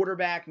 the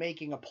quarterback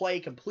making a play,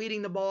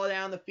 completing the ball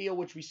down the field,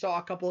 which we saw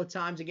a couple of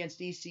times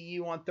against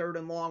ECU on third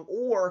and long,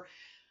 or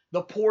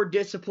the poor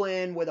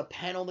discipline with a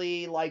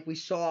penalty like we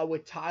saw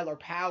with Tyler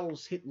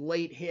Powell's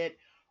late hit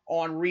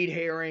on Reed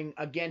Herring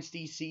against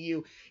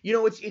ECU.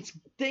 It's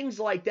things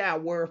like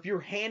that where if you're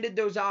handed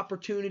those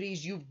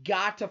opportunities, you've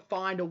got to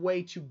find a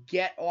way to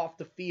get off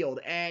the field.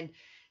 And,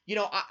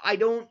 I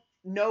don't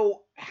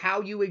know how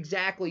you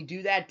exactly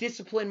do that.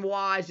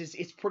 Discipline-wise,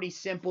 it's pretty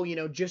simple.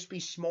 Just be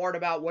smart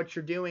about what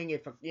you're doing.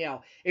 If,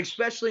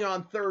 especially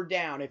on third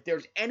down, if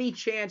there's any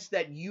chance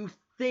that you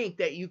think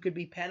that you could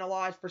be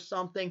penalized for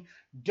something,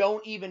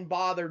 don't even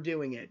bother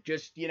doing it.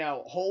 Just,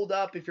 hold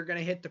up if you're going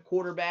to hit the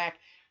quarterback.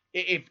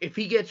 if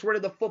he gets rid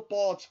of the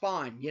football, it's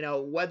fine.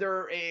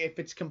 Whether if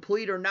it's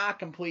complete or not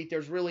complete,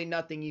 there's really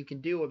nothing you can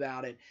do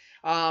about it.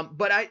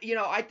 But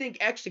I think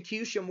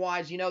execution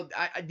wise,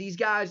 these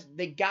guys,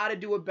 they got to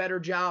do a better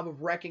job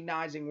of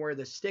recognizing where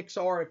the sticks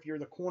are. If you're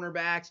the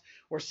cornerbacks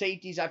or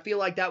safeties, I feel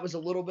like that was a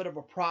little bit of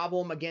a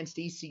problem against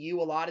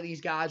ECU. A lot of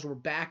these guys were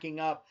backing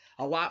up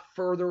a lot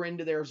further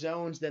into their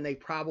zones than they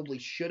probably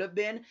should have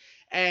been.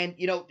 And,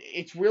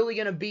 it's really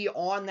going to be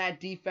on that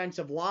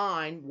defensive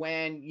line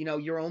when,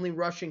 you're only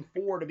rushing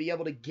 4 to be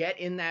able to get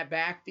in that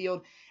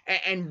backfield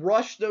and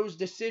rush those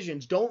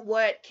decisions. Don't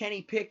let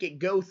Kenny Pickett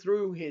go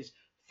through his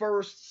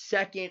first,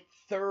 second,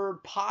 third,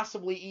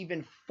 possibly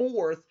even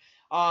fourth,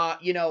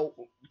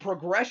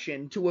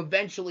 progression to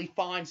eventually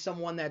find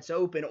someone that's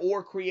open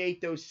or create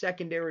those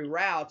secondary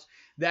routes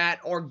that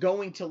are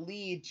going to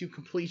lead to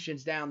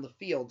completions down the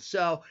field.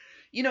 So,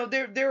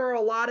 there are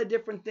a lot of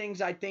different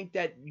things I think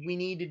that we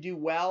need to do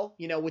well.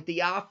 With the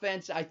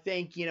offense, I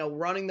think,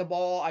 running the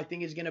ball, I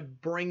think is going to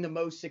bring the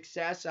most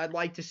success. I'd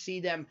like to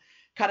see them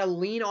kind of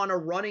lean on a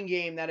running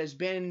game that has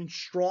been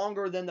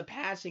stronger than the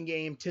passing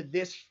game to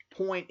this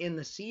point in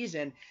the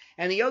season.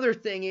 And the other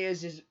thing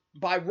is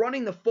by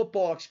running the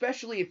football,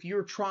 especially if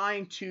you're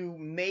trying to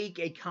make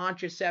a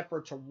conscious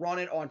effort to run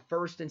it on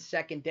first and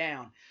second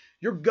down,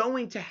 you're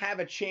going to have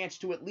a chance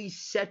to at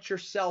least set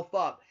yourself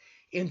up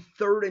in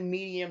third and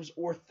mediums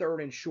or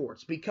third and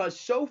shorts, because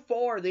so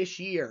far this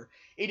year,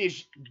 it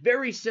is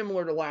very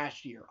similar to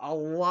last year. A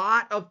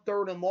lot of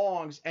third and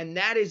longs, and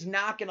that is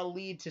not going to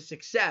lead to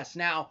success.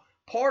 Now,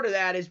 part of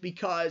that is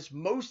because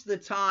most of the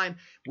time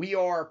we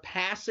are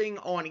passing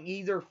on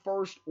either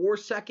first or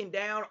second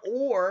down,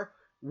 or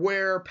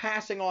we're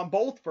passing on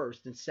both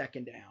first and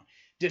second down,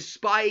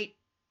 despite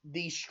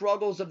the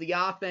struggles of the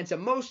offense.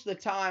 And most of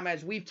the time,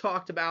 as we've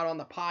talked about on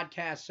the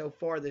podcast so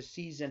far this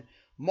season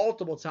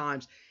multiple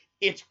times,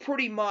 it's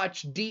pretty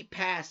much deep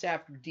pass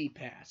after deep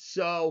pass.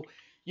 So,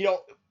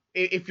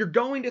 if you're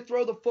going to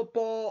throw the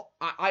football,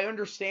 I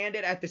understand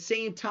it. At the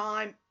same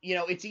time,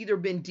 it's either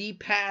been deep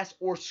pass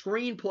or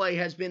screenplay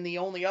has been the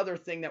only other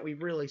thing that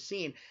we've really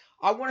seen.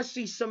 I want to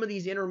see some of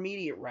these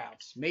intermediate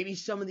routes, maybe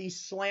some of these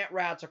slant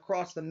routes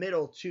across the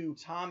middle to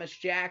Thomas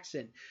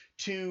Jackson,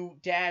 to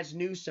Daz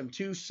Newsome,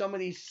 to some of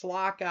these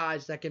slot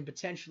guys that can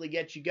potentially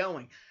get you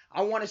going.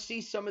 I want to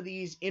see some of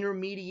these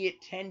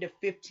intermediate 10 to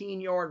 15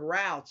 yard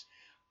routes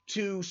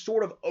to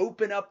sort of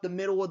open up the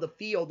middle of the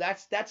field.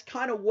 That's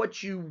kind of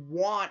what you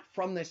want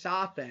from this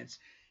offense,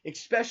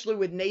 especially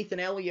with Nathan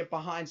Elliott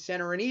behind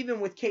center, and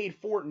even with Cade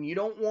Fortin. You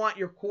don't want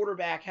your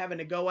quarterback having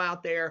to go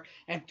out there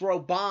and throw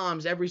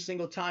bombs every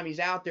single time he's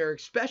out there,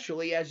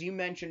 especially, as you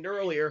mentioned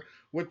earlier,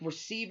 with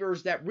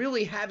receivers that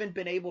really haven't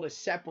been able to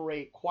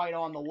separate quite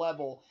on the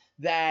level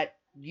that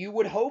you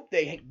would hope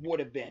they would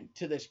have been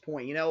to this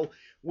point.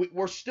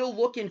 We're still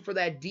looking for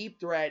that deep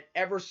threat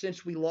ever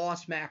since we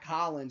lost Mac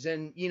Hollins.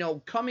 And,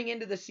 coming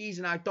into the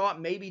season, I thought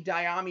maybe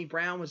Dyami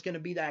Brown was going to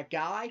be that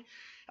guy.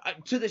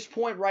 To this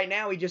point right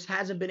now, he just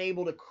hasn't been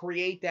able to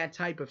create that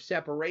type of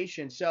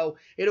separation. So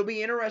it'll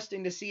be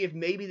interesting to see if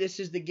maybe this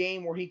is the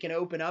game where he can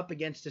open up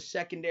against a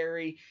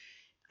secondary,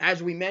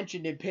 as we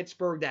mentioned, in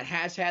Pittsburgh, that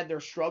has had their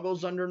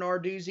struggles under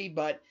Narduzzi.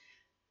 But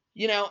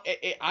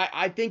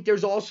I think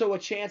there's also a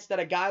chance that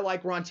a guy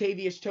like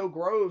Rontavious Toe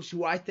Groves,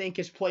 who I think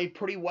has played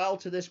pretty well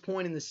to this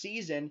point in the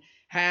season,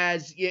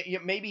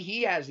 maybe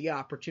he has the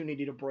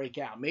opportunity to break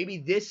out. Maybe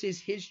this is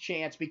his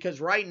chance, because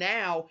right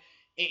now,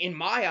 in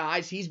my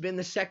eyes, he's been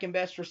the second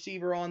best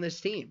receiver on this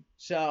team.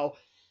 So,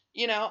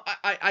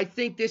 I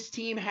think this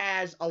team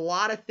has a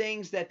lot of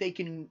things that they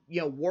can,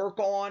 work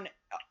on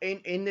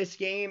in this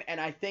game. And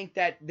I think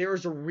that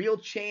there's a real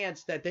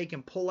chance that they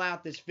can pull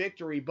out this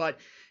victory. But,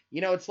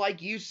 it's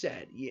like you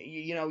said,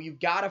 you've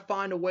got to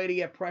find a way to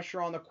get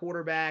pressure on the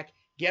quarterback,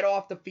 get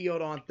off the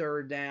field on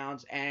third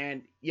downs,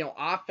 and,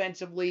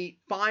 offensively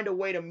find a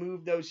way to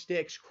move those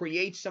sticks,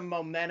 create some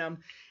momentum,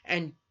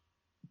 and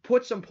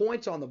put some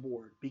points on the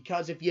board.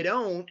 Because if you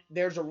don't,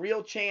 there's a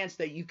real chance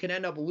that you can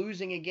end up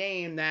losing a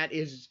game that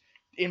is,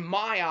 in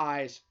my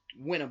eyes,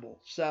 winnable.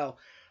 So,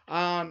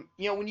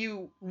 when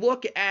you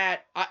look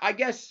at, I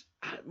guess,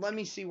 let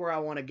me see where I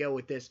want to go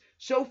with this.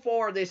 So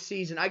far this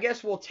season, I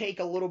guess we'll take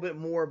a little bit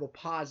more of a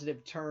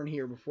positive turn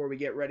here before we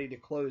get ready to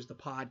close the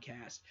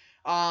podcast.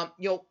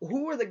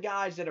 Who are the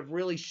guys that have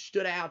really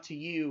stood out to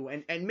you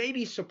and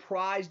maybe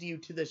surprised you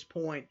to this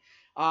point?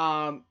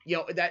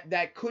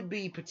 That could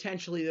be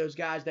potentially those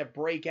guys that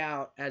break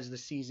out as the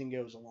season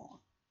goes along.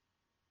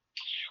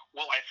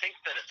 Well, I think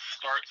that it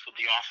starts with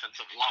the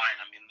offensive line.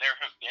 I mean, there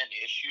have been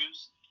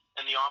issues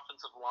in the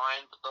offensive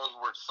line, but those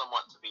were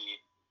somewhat to be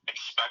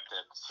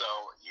expected. So,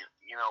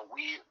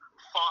 we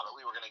thought that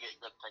we were going to get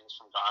good things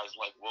from guys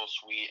like Will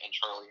Sweet and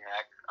Charlie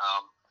Heck,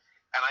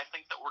 and I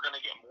think that we're going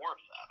to get more of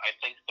that. I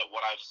think that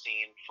what I've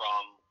seen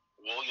from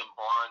William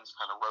Barnes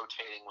kind of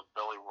rotating with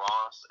Billy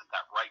Ross at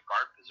that right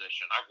guard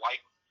position, I've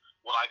liked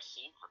what I've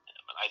seen from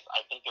him. And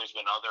I think there's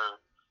been other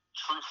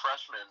true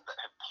freshmen that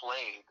have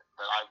played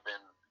that I've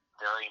been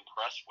very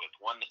impressed with.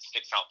 One that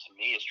sticks out to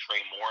me is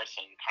Trey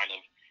Morrison, kind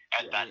of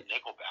at that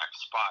nickelback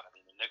spot. I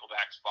mean, the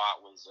nickelback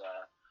spot was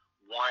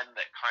one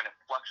that kind of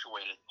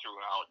fluctuated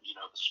throughout, the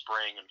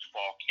spring and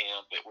fall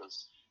camp. It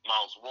was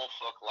Miles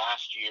Wolfhook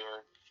last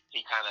year.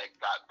 He kind of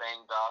got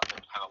banged up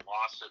and kind of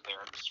lost it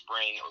there in the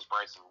spring. It was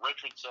Bryson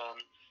Richardson.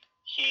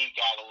 He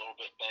got a little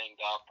bit banged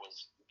up,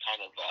 was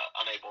kind of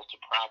unable to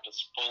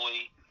practice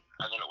fully.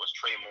 And then it was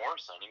Trey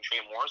Morrison. And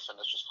Trey Morrison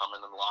has just come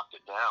in and locked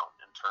it down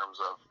in terms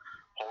of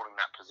holding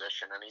that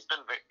position. And he's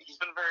been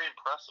very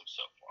impressive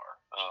so far.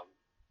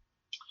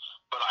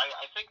 But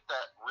I think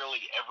that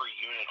really every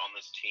unit on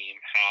this team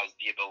has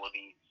the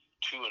ability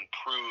to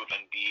improve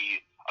and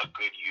be a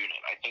good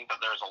unit. I think that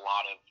there's a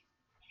lot of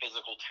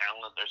physical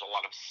talent. There's a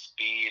lot of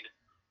speed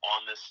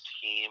on this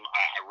team.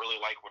 I really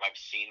like what I've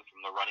seen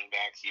from the running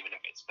backs, even if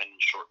it's been in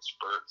short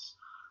spurts.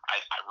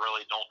 I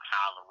really don't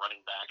have a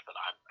running back that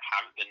I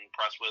haven't been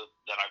impressed with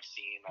that I've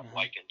seen. I've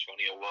liked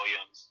Antonio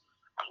Williams.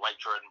 I've liked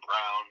Jordan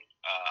Brown.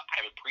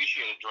 I've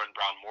appreciated Jordan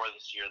Brown more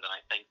this year than I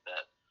think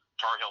that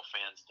Tar Heel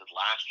fans did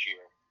last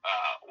year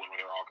when we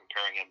were all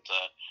comparing him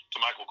to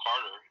Michael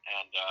Carter.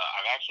 And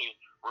I've actually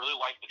really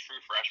liked the true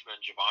freshman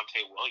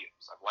Javonte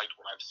Williams. I've liked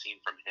what I've seen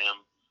from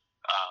him.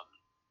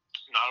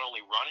 Not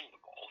only running the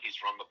ball, he's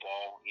run the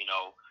ball,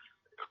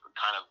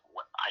 kind of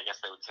what I guess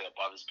they would say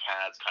above his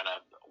pads, kind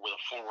of with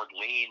a forward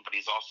lean, but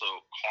he's also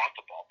caught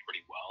the ball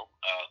pretty well.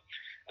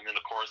 And then,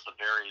 of course, the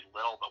very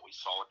little that we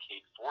saw at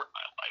Cade Fort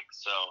I like.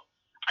 So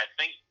I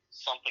think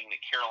something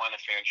that Carolina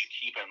fans should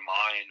keep in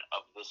mind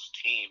of this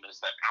team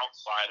is that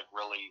outside of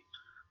really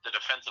the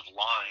defensive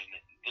line,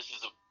 this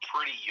is a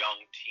pretty young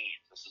team.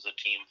 This is a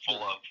team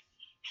full of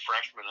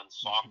freshmen and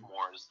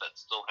sophomores that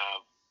still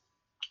have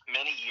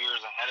many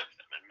years ahead of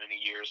them and many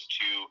years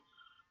to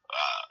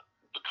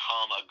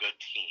become a good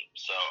team.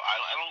 So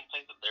I don't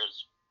think that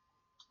there's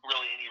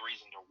really any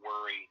reason to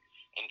worry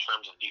in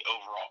terms of the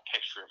overall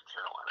picture of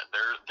Carolina.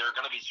 There are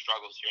going to be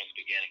struggles here in the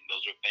beginning.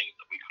 Those are things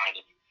that we kind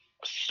of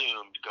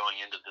assumed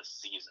going into this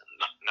season.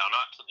 Now,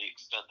 not to the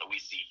extent that we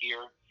see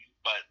here,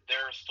 but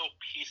there are still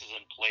pieces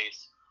in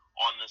place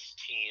on this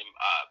team,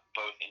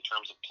 both in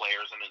terms of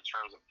players and in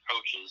terms of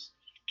coaches,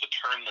 to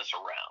turn this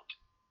around.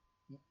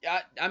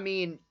 I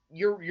mean,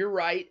 you're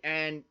right,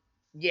 and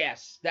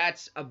yes,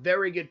 that's a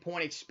very good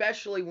point,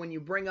 especially when you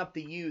bring up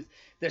the youth.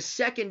 The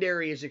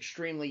secondary is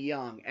extremely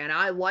young, and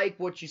I like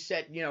what you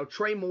said.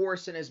 Trey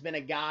Morrison has been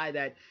a guy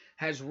that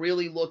has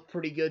really looked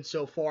pretty good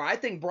so far. I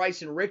think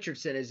Bryson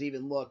Richardson has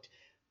even looked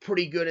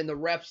pretty good in the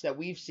reps that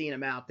we've seen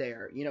him out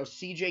there.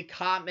 C.J.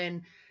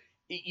 Cottman,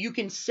 you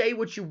can say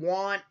what you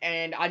want,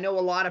 and I know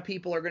a lot of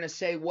people are going to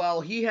say,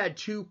 well, he had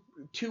two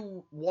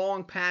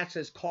long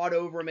passes caught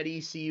over him at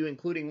ECU,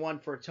 including one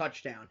for a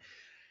touchdown.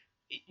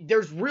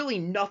 There's really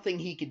nothing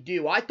he could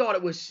do. I thought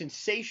it was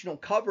sensational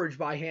coverage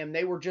by him.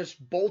 They were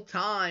just both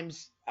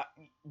times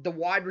the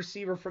wide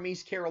receiver from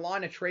East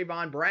Carolina,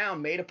 Trayvon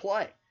Brown, made a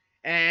play.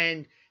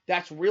 And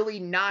that's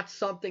really not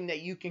something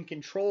that you can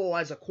control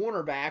as a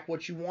cornerback.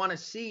 What you want to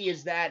see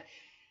is that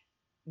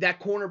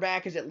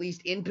cornerback is at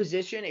least in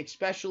position,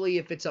 especially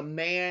if it's a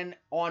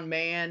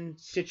man-on-man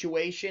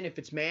situation. If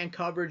it's man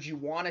coverage, you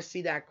want to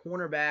see that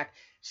cornerback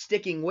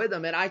sticking with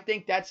him. And I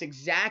think that's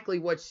exactly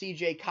what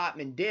C.J.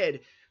 Cottman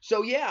did.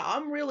 So, yeah,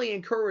 I'm really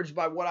encouraged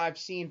by what I've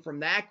seen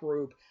from that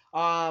group.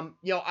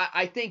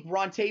 I think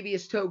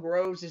Rontavious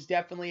Toe-Groves is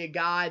definitely a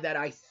guy that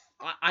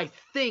I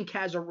think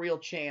has a real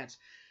chance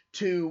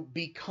to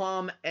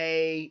become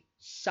a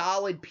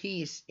solid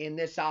piece in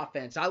this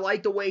offense. I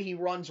like the way he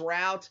runs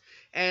routes,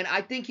 and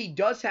I think he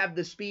does have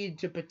the speed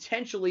to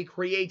potentially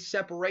create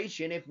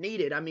separation if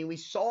needed. I mean, we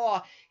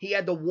saw he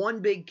had the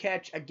one big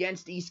catch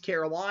against East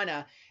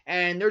Carolina,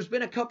 and there's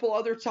been a couple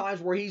other times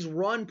where he's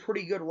run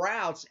pretty good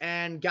routes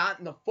and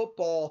gotten the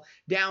football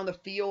down the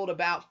field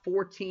about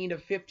 14 to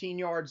 15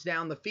 yards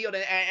down the field.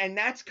 And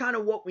that's kind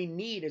of what we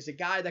need, is a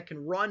guy that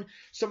can run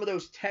some of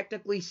those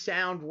technically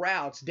sound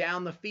routes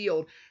down the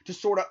field to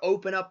sort of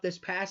open up this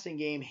passing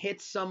game,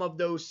 hit some of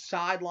those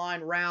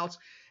sideline routes.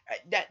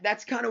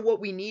 That's kind of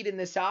what we need in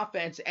this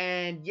offense.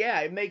 And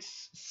yeah, it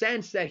makes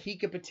sense that he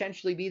could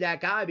potentially be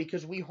that guy,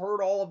 because we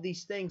heard all of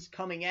these things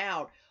coming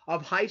out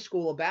of high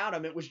school about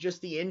him. It was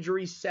just the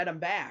injuries set him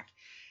back.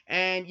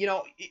 And,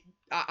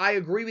 I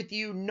agree with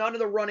you. None of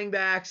the running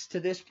backs to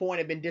this point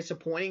have been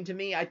disappointing to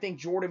me. I think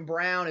Jordan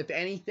Brown, if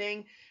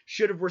anything,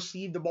 should have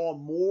received the ball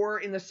more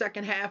in the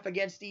second half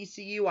against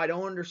ECU. I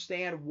don't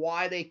understand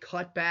why they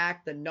cut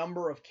back the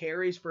number of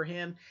carries for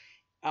him.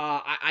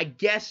 I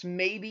guess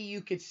maybe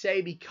you could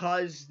say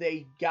because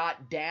they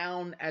got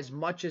down as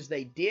much as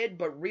they did,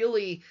 but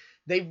really,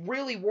 they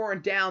really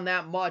weren't down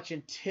that much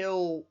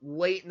until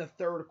late in the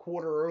third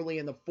quarter, early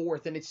in the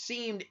fourth. And it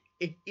seemed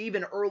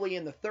even early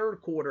in the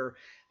third quarter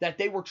that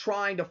they were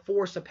trying to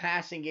force a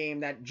passing game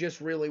that just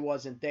really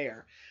wasn't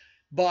there.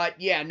 But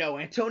yeah, no,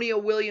 Antonio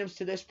Williams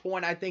to this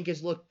point I think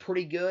has looked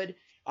pretty good.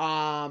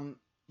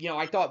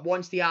 I thought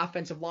once the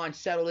offensive line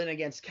settled in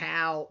against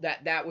Cal,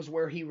 that was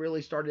where he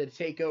really started to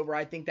take over.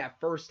 I think that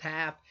first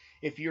half,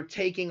 if you're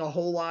taking a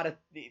whole lot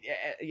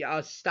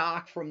of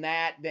stock from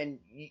that, then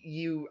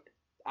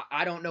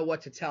I don't know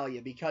what to tell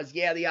you because,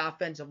 yeah, the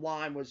offensive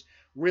line was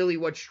really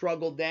what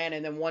struggled then.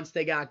 And then once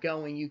they got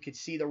going, you could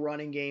see the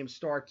running game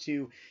start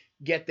to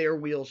get their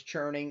wheels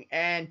churning.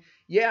 And,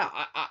 yeah,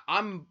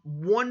 I'm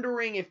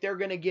wondering if they're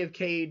going to give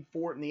Cade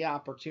Fortin the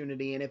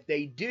opportunity. And if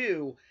they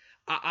do,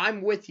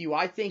 I'm with you.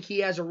 I think he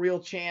has a real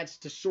chance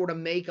to sort of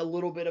make a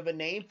little bit of a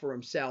name for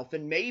himself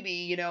and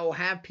maybe,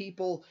 have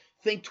people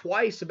think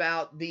twice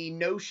about the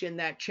notion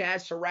that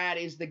Chazz Surratt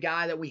is the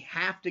guy that we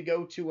have to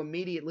go to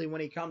immediately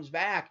when he comes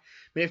back.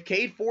 I mean, if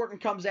Cade Fortin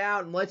comes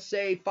out and let's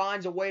say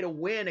finds a way to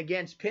win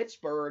against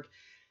Pittsburgh,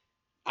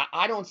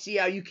 I don't see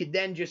how you could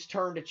then just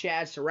turn to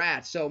Chazz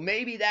Surratt. So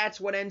maybe that's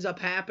what ends up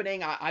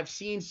happening. I've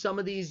seen some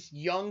of these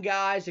young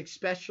guys,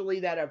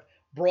 especially that have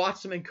brought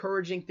some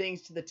encouraging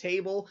things to the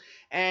table.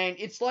 And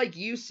it's like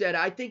you said,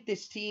 I think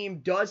this team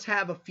does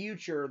have a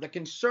future. The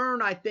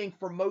concern, I think,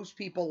 for most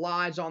people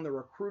lies on the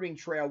recruiting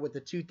trail with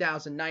the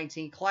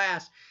 2019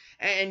 class,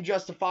 and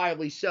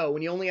justifiably so.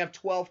 When you only have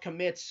 12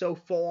 commits so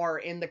far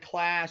in the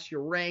class,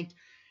 you're ranked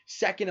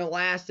second to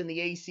last in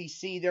the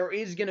ACC, there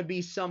is going to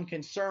be some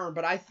concern.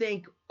 But I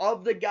think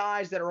of the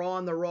guys that are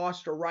on the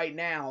roster right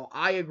now,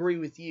 I agree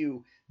with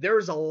you.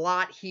 There's a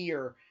lot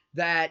here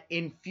that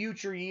in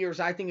future years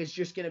I think is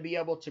just going to be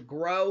able to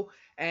grow.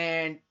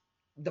 And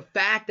the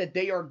fact that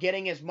they are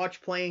getting as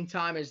much playing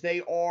time as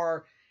they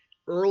are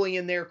early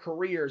in their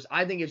careers,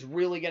 I think is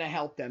really going to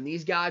help them.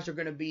 These guys are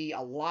going to be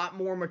a lot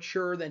more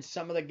mature than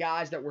some of the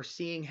guys that we're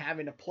seeing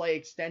having to play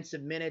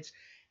extensive minutes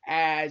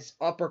as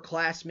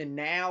upperclassmen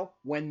now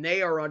when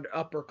they are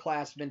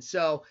upperclassmen.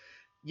 So,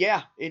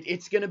 yeah,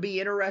 it's going to be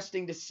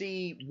interesting to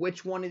see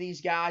which one of these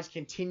guys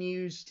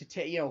continues to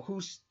take, who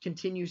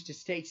continues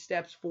to take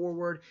steps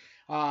forward.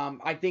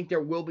 I think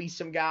there will be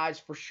some guys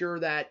for sure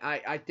that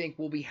I think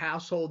will be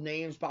household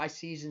names by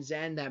season's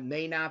end that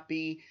may not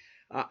be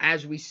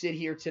as we sit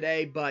here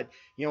today. But,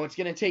 it's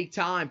going to take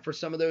time for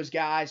some of those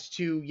guys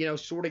to,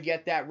 sort of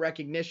get that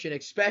recognition,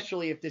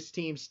 especially if this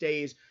team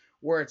stays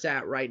where it's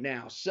at right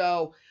now.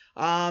 So,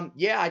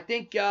 I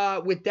think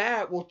with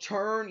that, we'll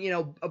turn,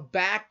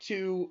 back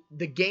to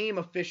the game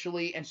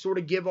officially and sort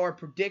of give our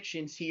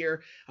predictions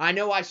here. I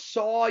know I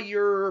saw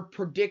your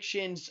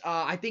predictions.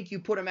 I think you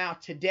put them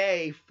out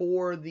today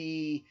for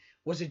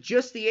was it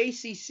just the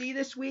ACC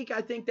this week,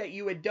 I think, that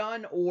you had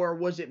done, or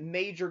was it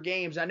major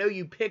games? I know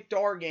you picked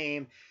our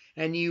game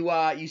and you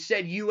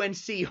said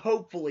UNC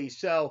hopefully.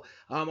 So,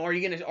 are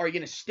you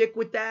gonna stick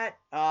with that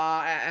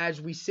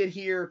as we sit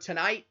here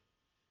tonight?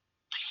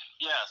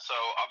 Yeah, so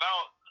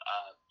about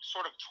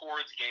sort of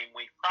towards game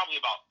week,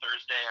 probably about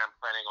Thursday, I'm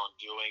planning on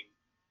doing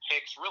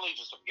picks really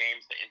just of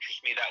games that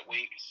interest me that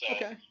week. So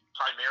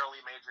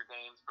primarily major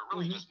games, but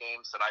really just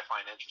games that I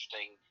find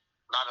interesting,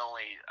 not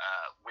only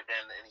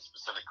within any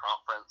specific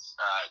conference,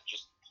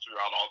 just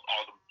throughout all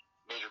the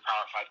major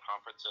Power 5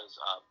 conferences,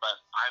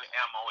 but I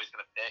am always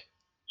going to pick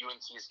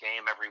UNC's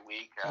game every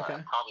week.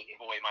 Probably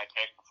give away my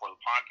pick before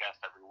the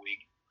podcast every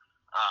week.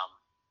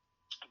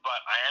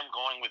 But I am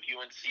going with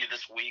UNC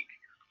this week.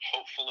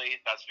 Hopefully,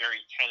 that's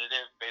very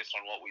tentative based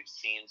on what we've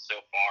seen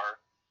so far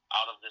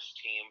out of this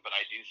team, but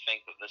I do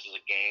think that this is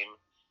a game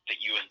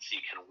that UNC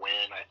can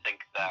win. I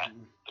think that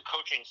the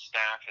coaching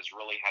staff has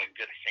really had a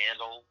good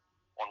handle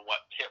on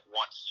what Pitt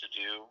wants to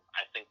do.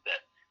 I think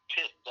that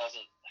Pitt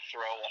doesn't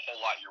throw a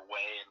whole lot your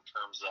way in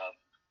terms of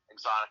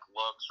exotic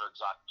looks or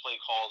exotic play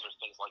calls or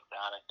things like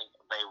that. I think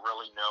they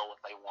really know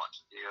what they want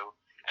to do,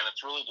 and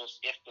it's really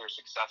just if they're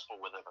successful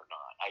with it or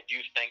not. I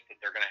do think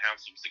that they're going to have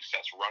some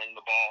success running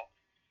the ball.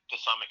 To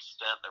some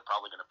extent, they're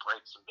probably going to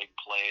break some big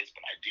plays,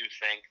 but I do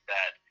think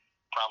that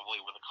probably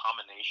with a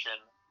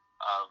combination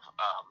of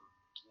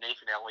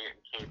Nathan Elliott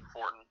and Cade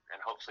Fortin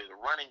and hopefully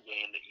the running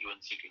game that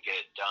UNC could get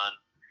it done.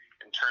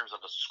 In terms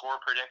of a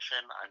score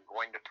prediction, I'm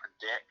going to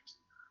predict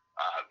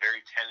very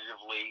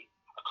tentatively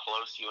a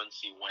close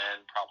UNC win,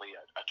 probably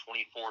a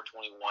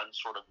 24-21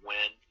 sort of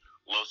win,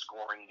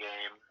 low-scoring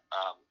game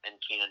in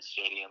Kenan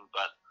Stadium,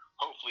 but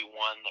hopefully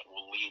one that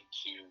will lead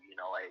to,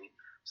 a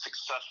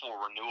successful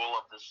renewal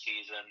of this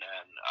season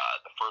and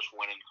the first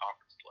win in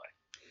conference play.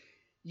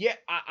 Yeah,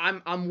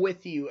 I'm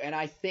with you, and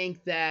I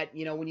think that,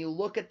 when you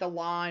look at the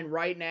line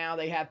right now,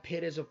 they have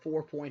Pitt as a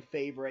 4-point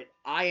favorite.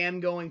 I am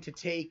going to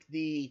take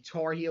the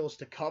Tar Heels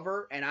to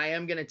cover, and I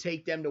am going to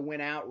take them to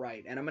win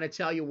outright, and I'm going to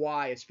tell you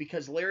why. It's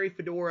because Larry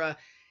Fedora,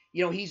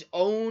 he's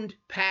owned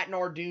Pat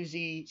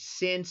Narduzzi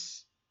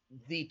since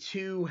the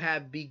two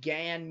have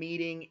began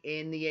meeting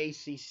in the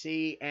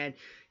ACC. And,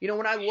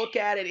 when I look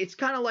at it, it's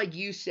kind of like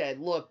you said,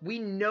 look, we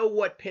know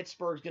what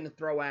Pittsburgh's going to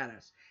throw at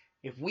us.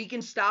 If we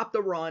can stop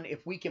the run,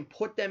 if we can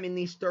put them in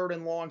these third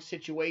and long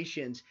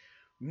situations,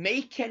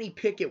 make Kenny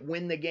Pickett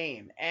win the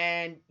game.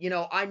 And,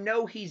 I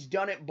know he's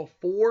done it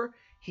before.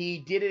 He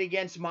did it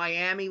against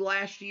Miami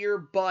last year,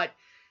 but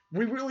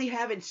we really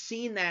haven't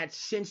seen that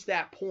since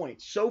that point.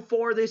 So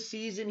far this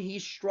season,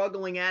 he's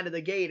struggling out of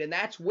the gate, and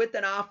that's with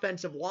an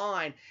offensive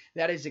line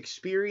that is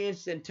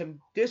experienced and to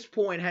this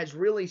point has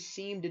really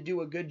seemed to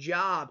do a good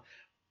job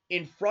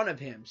in front of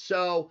him.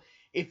 So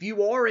if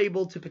you are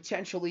able to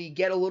potentially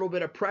get a little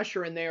bit of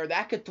pressure in there,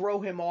 that could throw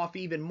him off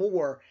even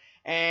more.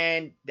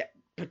 and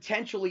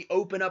potentially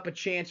open up a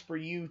chance for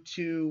you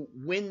to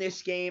win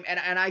this game.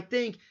 And I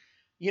think,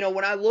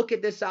 when I look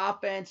at this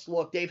offense,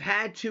 look, they've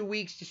had 2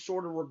 weeks to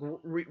sort of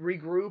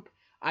regroup.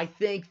 I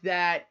think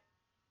that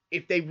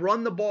if they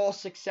run the ball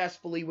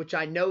successfully, which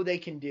I know they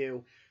can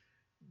do,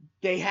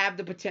 they have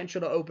the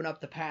potential to open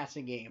up the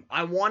passing game.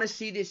 I want to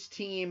see this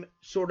team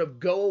sort of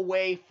go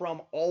away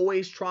from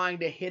always trying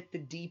to hit the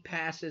deep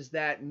passes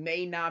that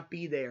may not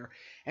be there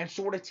and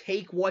sort of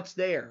take what's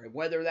there,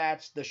 whether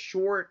that's the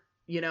short,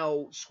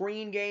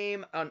 screen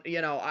game.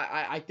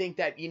 I think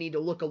that you need to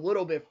look a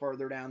little bit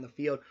further down the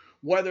field,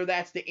 whether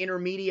that's the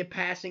intermediate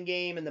passing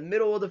game in the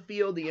middle of the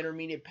field, the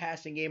intermediate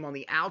passing game on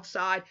the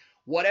outside.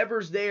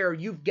 Whatever's there,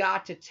 you've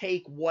got to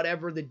take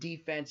whatever the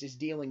defense is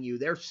dealing you.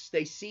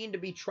 They seem to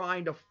be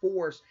trying to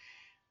force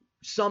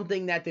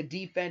something that the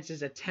defense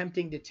is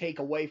attempting to take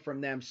away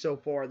from them so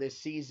far this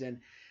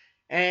season.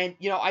 And,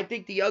 I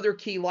think the other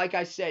key, like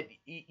I said,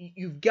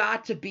 you've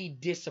got to be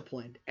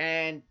disciplined.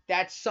 And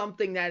that's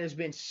something that has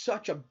been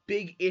such a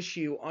big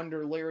issue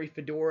under Larry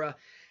Fedora.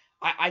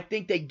 I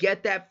think they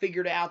get that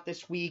figured out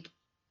this week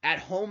at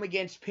home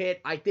against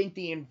Pitt. I think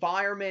the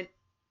environment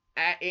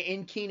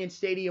in Kenan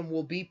Stadium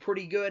will be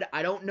pretty good.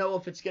 I don't know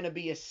if it's going to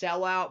be a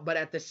sellout, but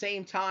at the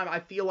same time, I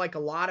feel like a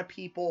lot of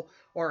people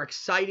are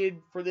excited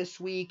for this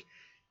week.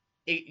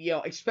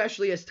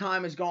 Especially as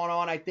time has gone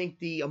on, I think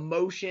the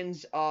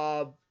emotions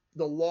of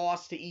the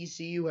loss to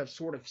ECU have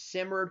sort of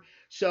simmered.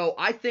 So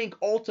I think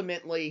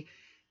ultimately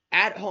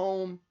at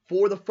home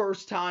for the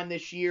first time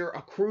this year,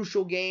 a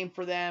crucial game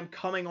for them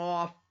coming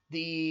off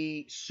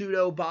the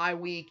pseudo bye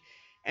week.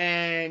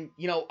 And,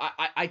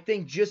 I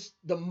think just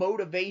the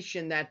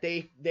motivation that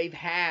they've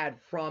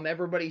had from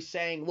everybody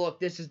saying, look,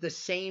 this is the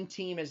same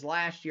team as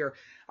last year.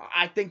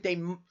 I think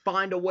they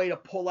find a way to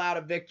pull out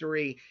a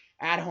victory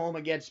at home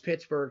against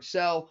Pittsburgh.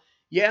 So,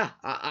 yeah,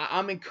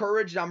 I'm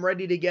encouraged. I'm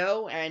ready to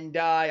go. And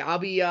I'll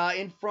be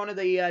in front of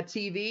the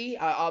TV.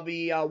 I'll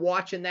be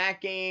watching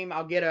that game.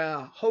 I'll get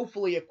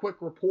hopefully a quick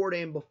report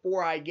in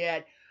before I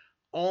get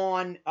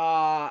on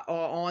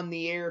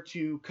the air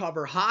to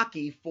cover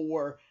hockey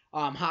for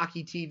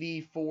Hockey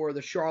TV for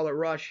the Charlotte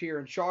Rush here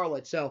in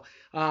Charlotte. So,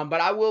 but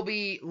I will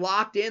be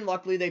locked in.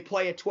 Luckily, they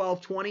play at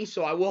 12:20,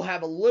 so I will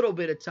have a little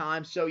bit of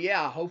time. So,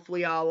 yeah,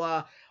 hopefully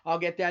I'll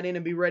get that in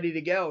and be ready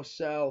to go.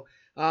 So,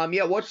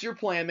 what's your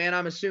plan, man?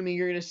 I'm assuming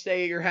you're going to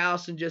stay at your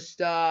house and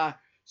just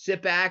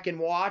sit back and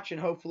watch and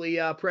hopefully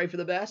pray for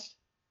the best?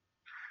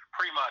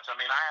 Pretty much. I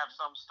mean, I have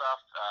some stuff,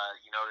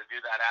 to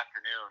do that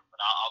afternoon, but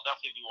I'll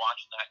definitely be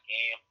watching that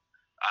game.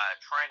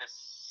 Trying to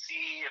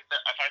see if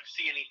I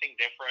see anything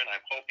different.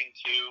 I'm hoping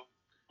to,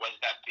 whether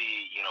that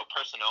be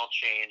personnel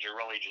change or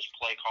really just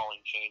play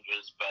calling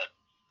changes. But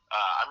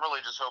I'm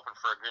really just hoping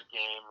for a good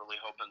game.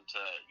 Really hoping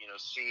to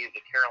see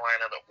the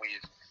Carolina that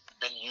we've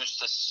been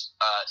used to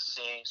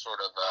seeing sort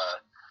of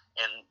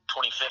in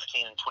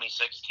 2015 and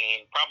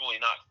 2016.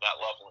 Probably not to that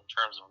level in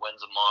terms of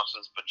wins and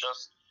losses, but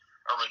just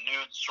a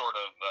renewed sort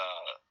of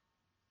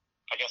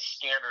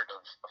standard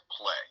of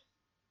play.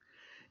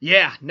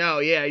 Yeah,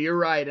 you're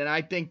right. And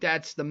I think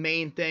that's the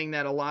main thing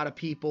that a lot of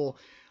people,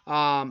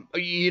 are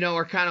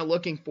kind of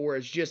looking for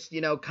is just,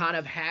 kind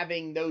of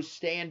having those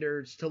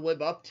standards to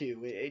live up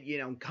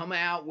to. Come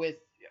out with,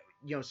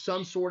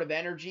 some sort of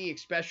energy,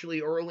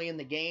 especially early in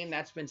the game.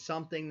 That's been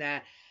something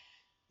that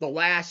the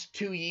last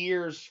 2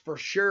 years for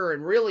sure,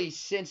 and really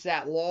since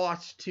that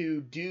loss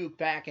to Duke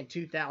back in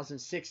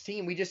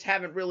 2016, we just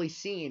haven't really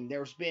seen.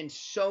 There's been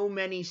so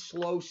many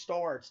slow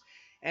starts.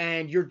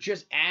 And you're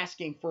just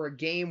asking for a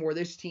game where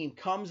this team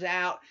comes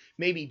out,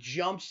 maybe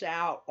jumps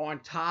out on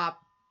top,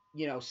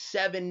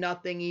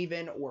 7-0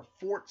 even, or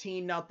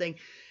 14-0.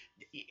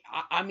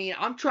 I mean,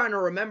 I'm trying to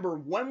remember,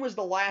 when was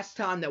the last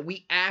time that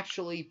we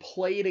actually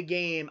played a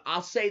game,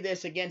 I'll say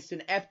this, against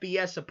an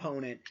FBS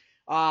opponent,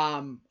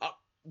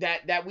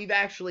 that we've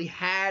actually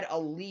had a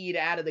lead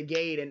out of the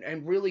gate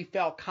and really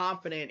felt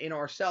confident in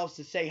ourselves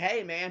to say,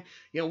 hey, man,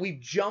 we've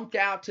jumped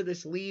out to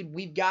this lead.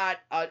 We've got,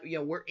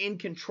 we're in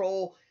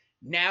control.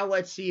 Now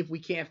let's see if we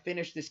can't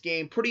finish this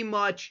game. Pretty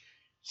much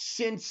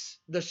since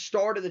the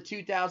start of the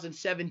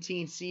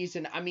 2017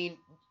 season, I mean,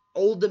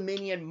 Old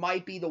Dominion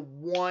might be the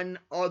one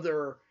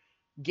other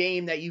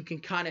game that you can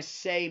kind of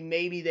say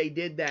maybe they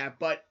did that.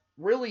 But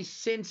really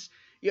since,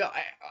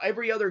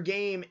 every other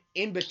game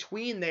in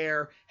between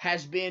there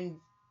has been,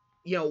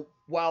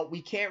 while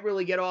we can't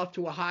really get off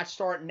to a hot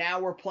start, now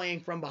we're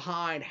playing from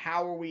behind.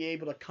 How are we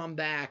able to come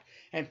back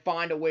and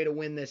find a way to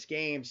win this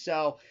game?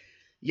 So,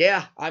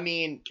 yeah, I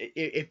mean,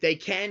 if they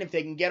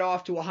can get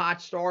off to a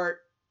hot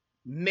start,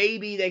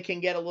 maybe they can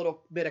get a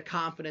little bit of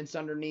confidence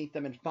underneath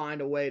them and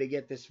find a way to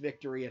get this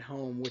victory at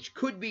home, which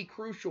could be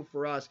crucial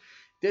for us.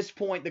 At this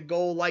point, the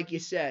goal, like you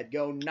said,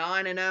 go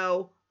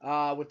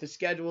 9-0 with the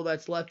schedule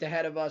that's left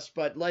ahead of us.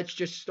 But let's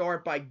just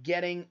start by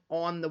getting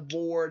on the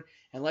board,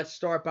 and let's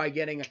start by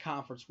getting a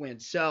conference win.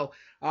 So,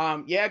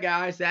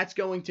 guys, that's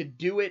going to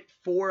do it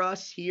for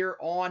us here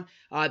on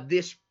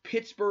this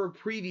Pittsburgh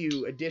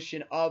preview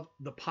edition of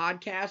the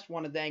podcast.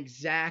 Want to thank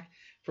Zach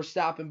for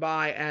stopping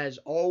by as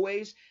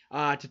always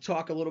to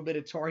talk a little bit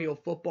of Tar Heel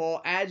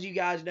football. As you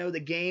guys know, the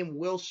game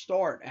will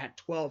start at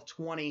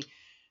 12:20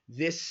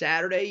 this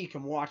Saturday. You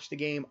can watch the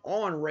game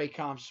on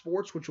Raycom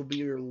Sports, which will be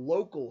your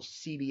local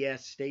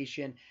CBS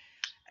station.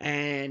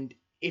 And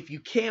if you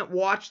can't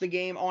watch the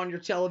game on your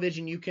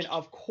television, you can,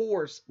 of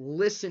course,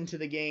 listen to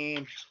the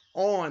game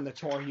on the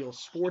Tar Heel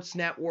Sports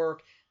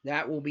Network.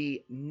 That will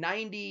be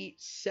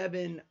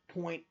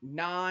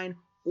 97.9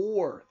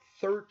 or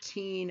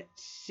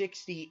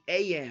 1360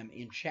 AM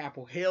in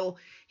Chapel Hill.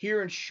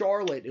 Here in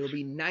Charlotte, it'll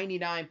be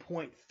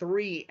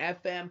 99.3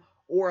 FM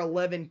or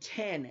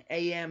 1110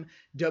 AM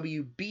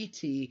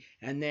WBT.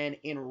 And then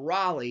in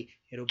Raleigh,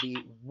 it'll be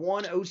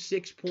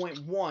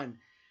 106.1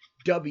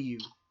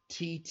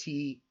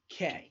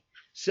 WTTK.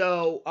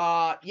 So,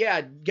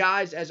 yeah,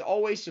 guys, as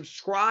always,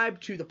 subscribe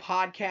to the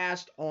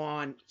podcast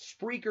on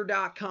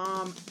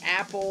Spreaker.com.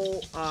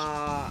 Apple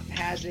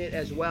has it,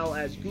 as well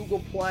as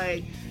Google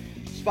Play,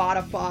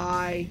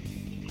 Spotify,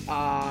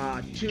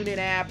 TuneIn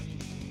app.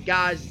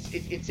 Guys,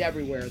 it's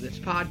everywhere. This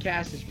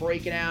podcast is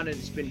breaking out, and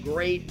it's been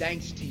great.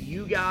 Thanks to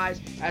you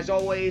guys. As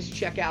always,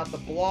 check out the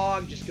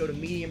blog. Just go to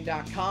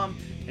medium.com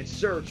and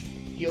search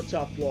Heel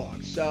Tough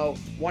Blog. So,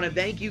 want to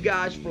thank you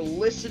guys for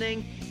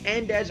listening.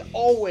 And as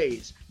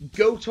always,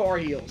 go Tar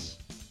Heels.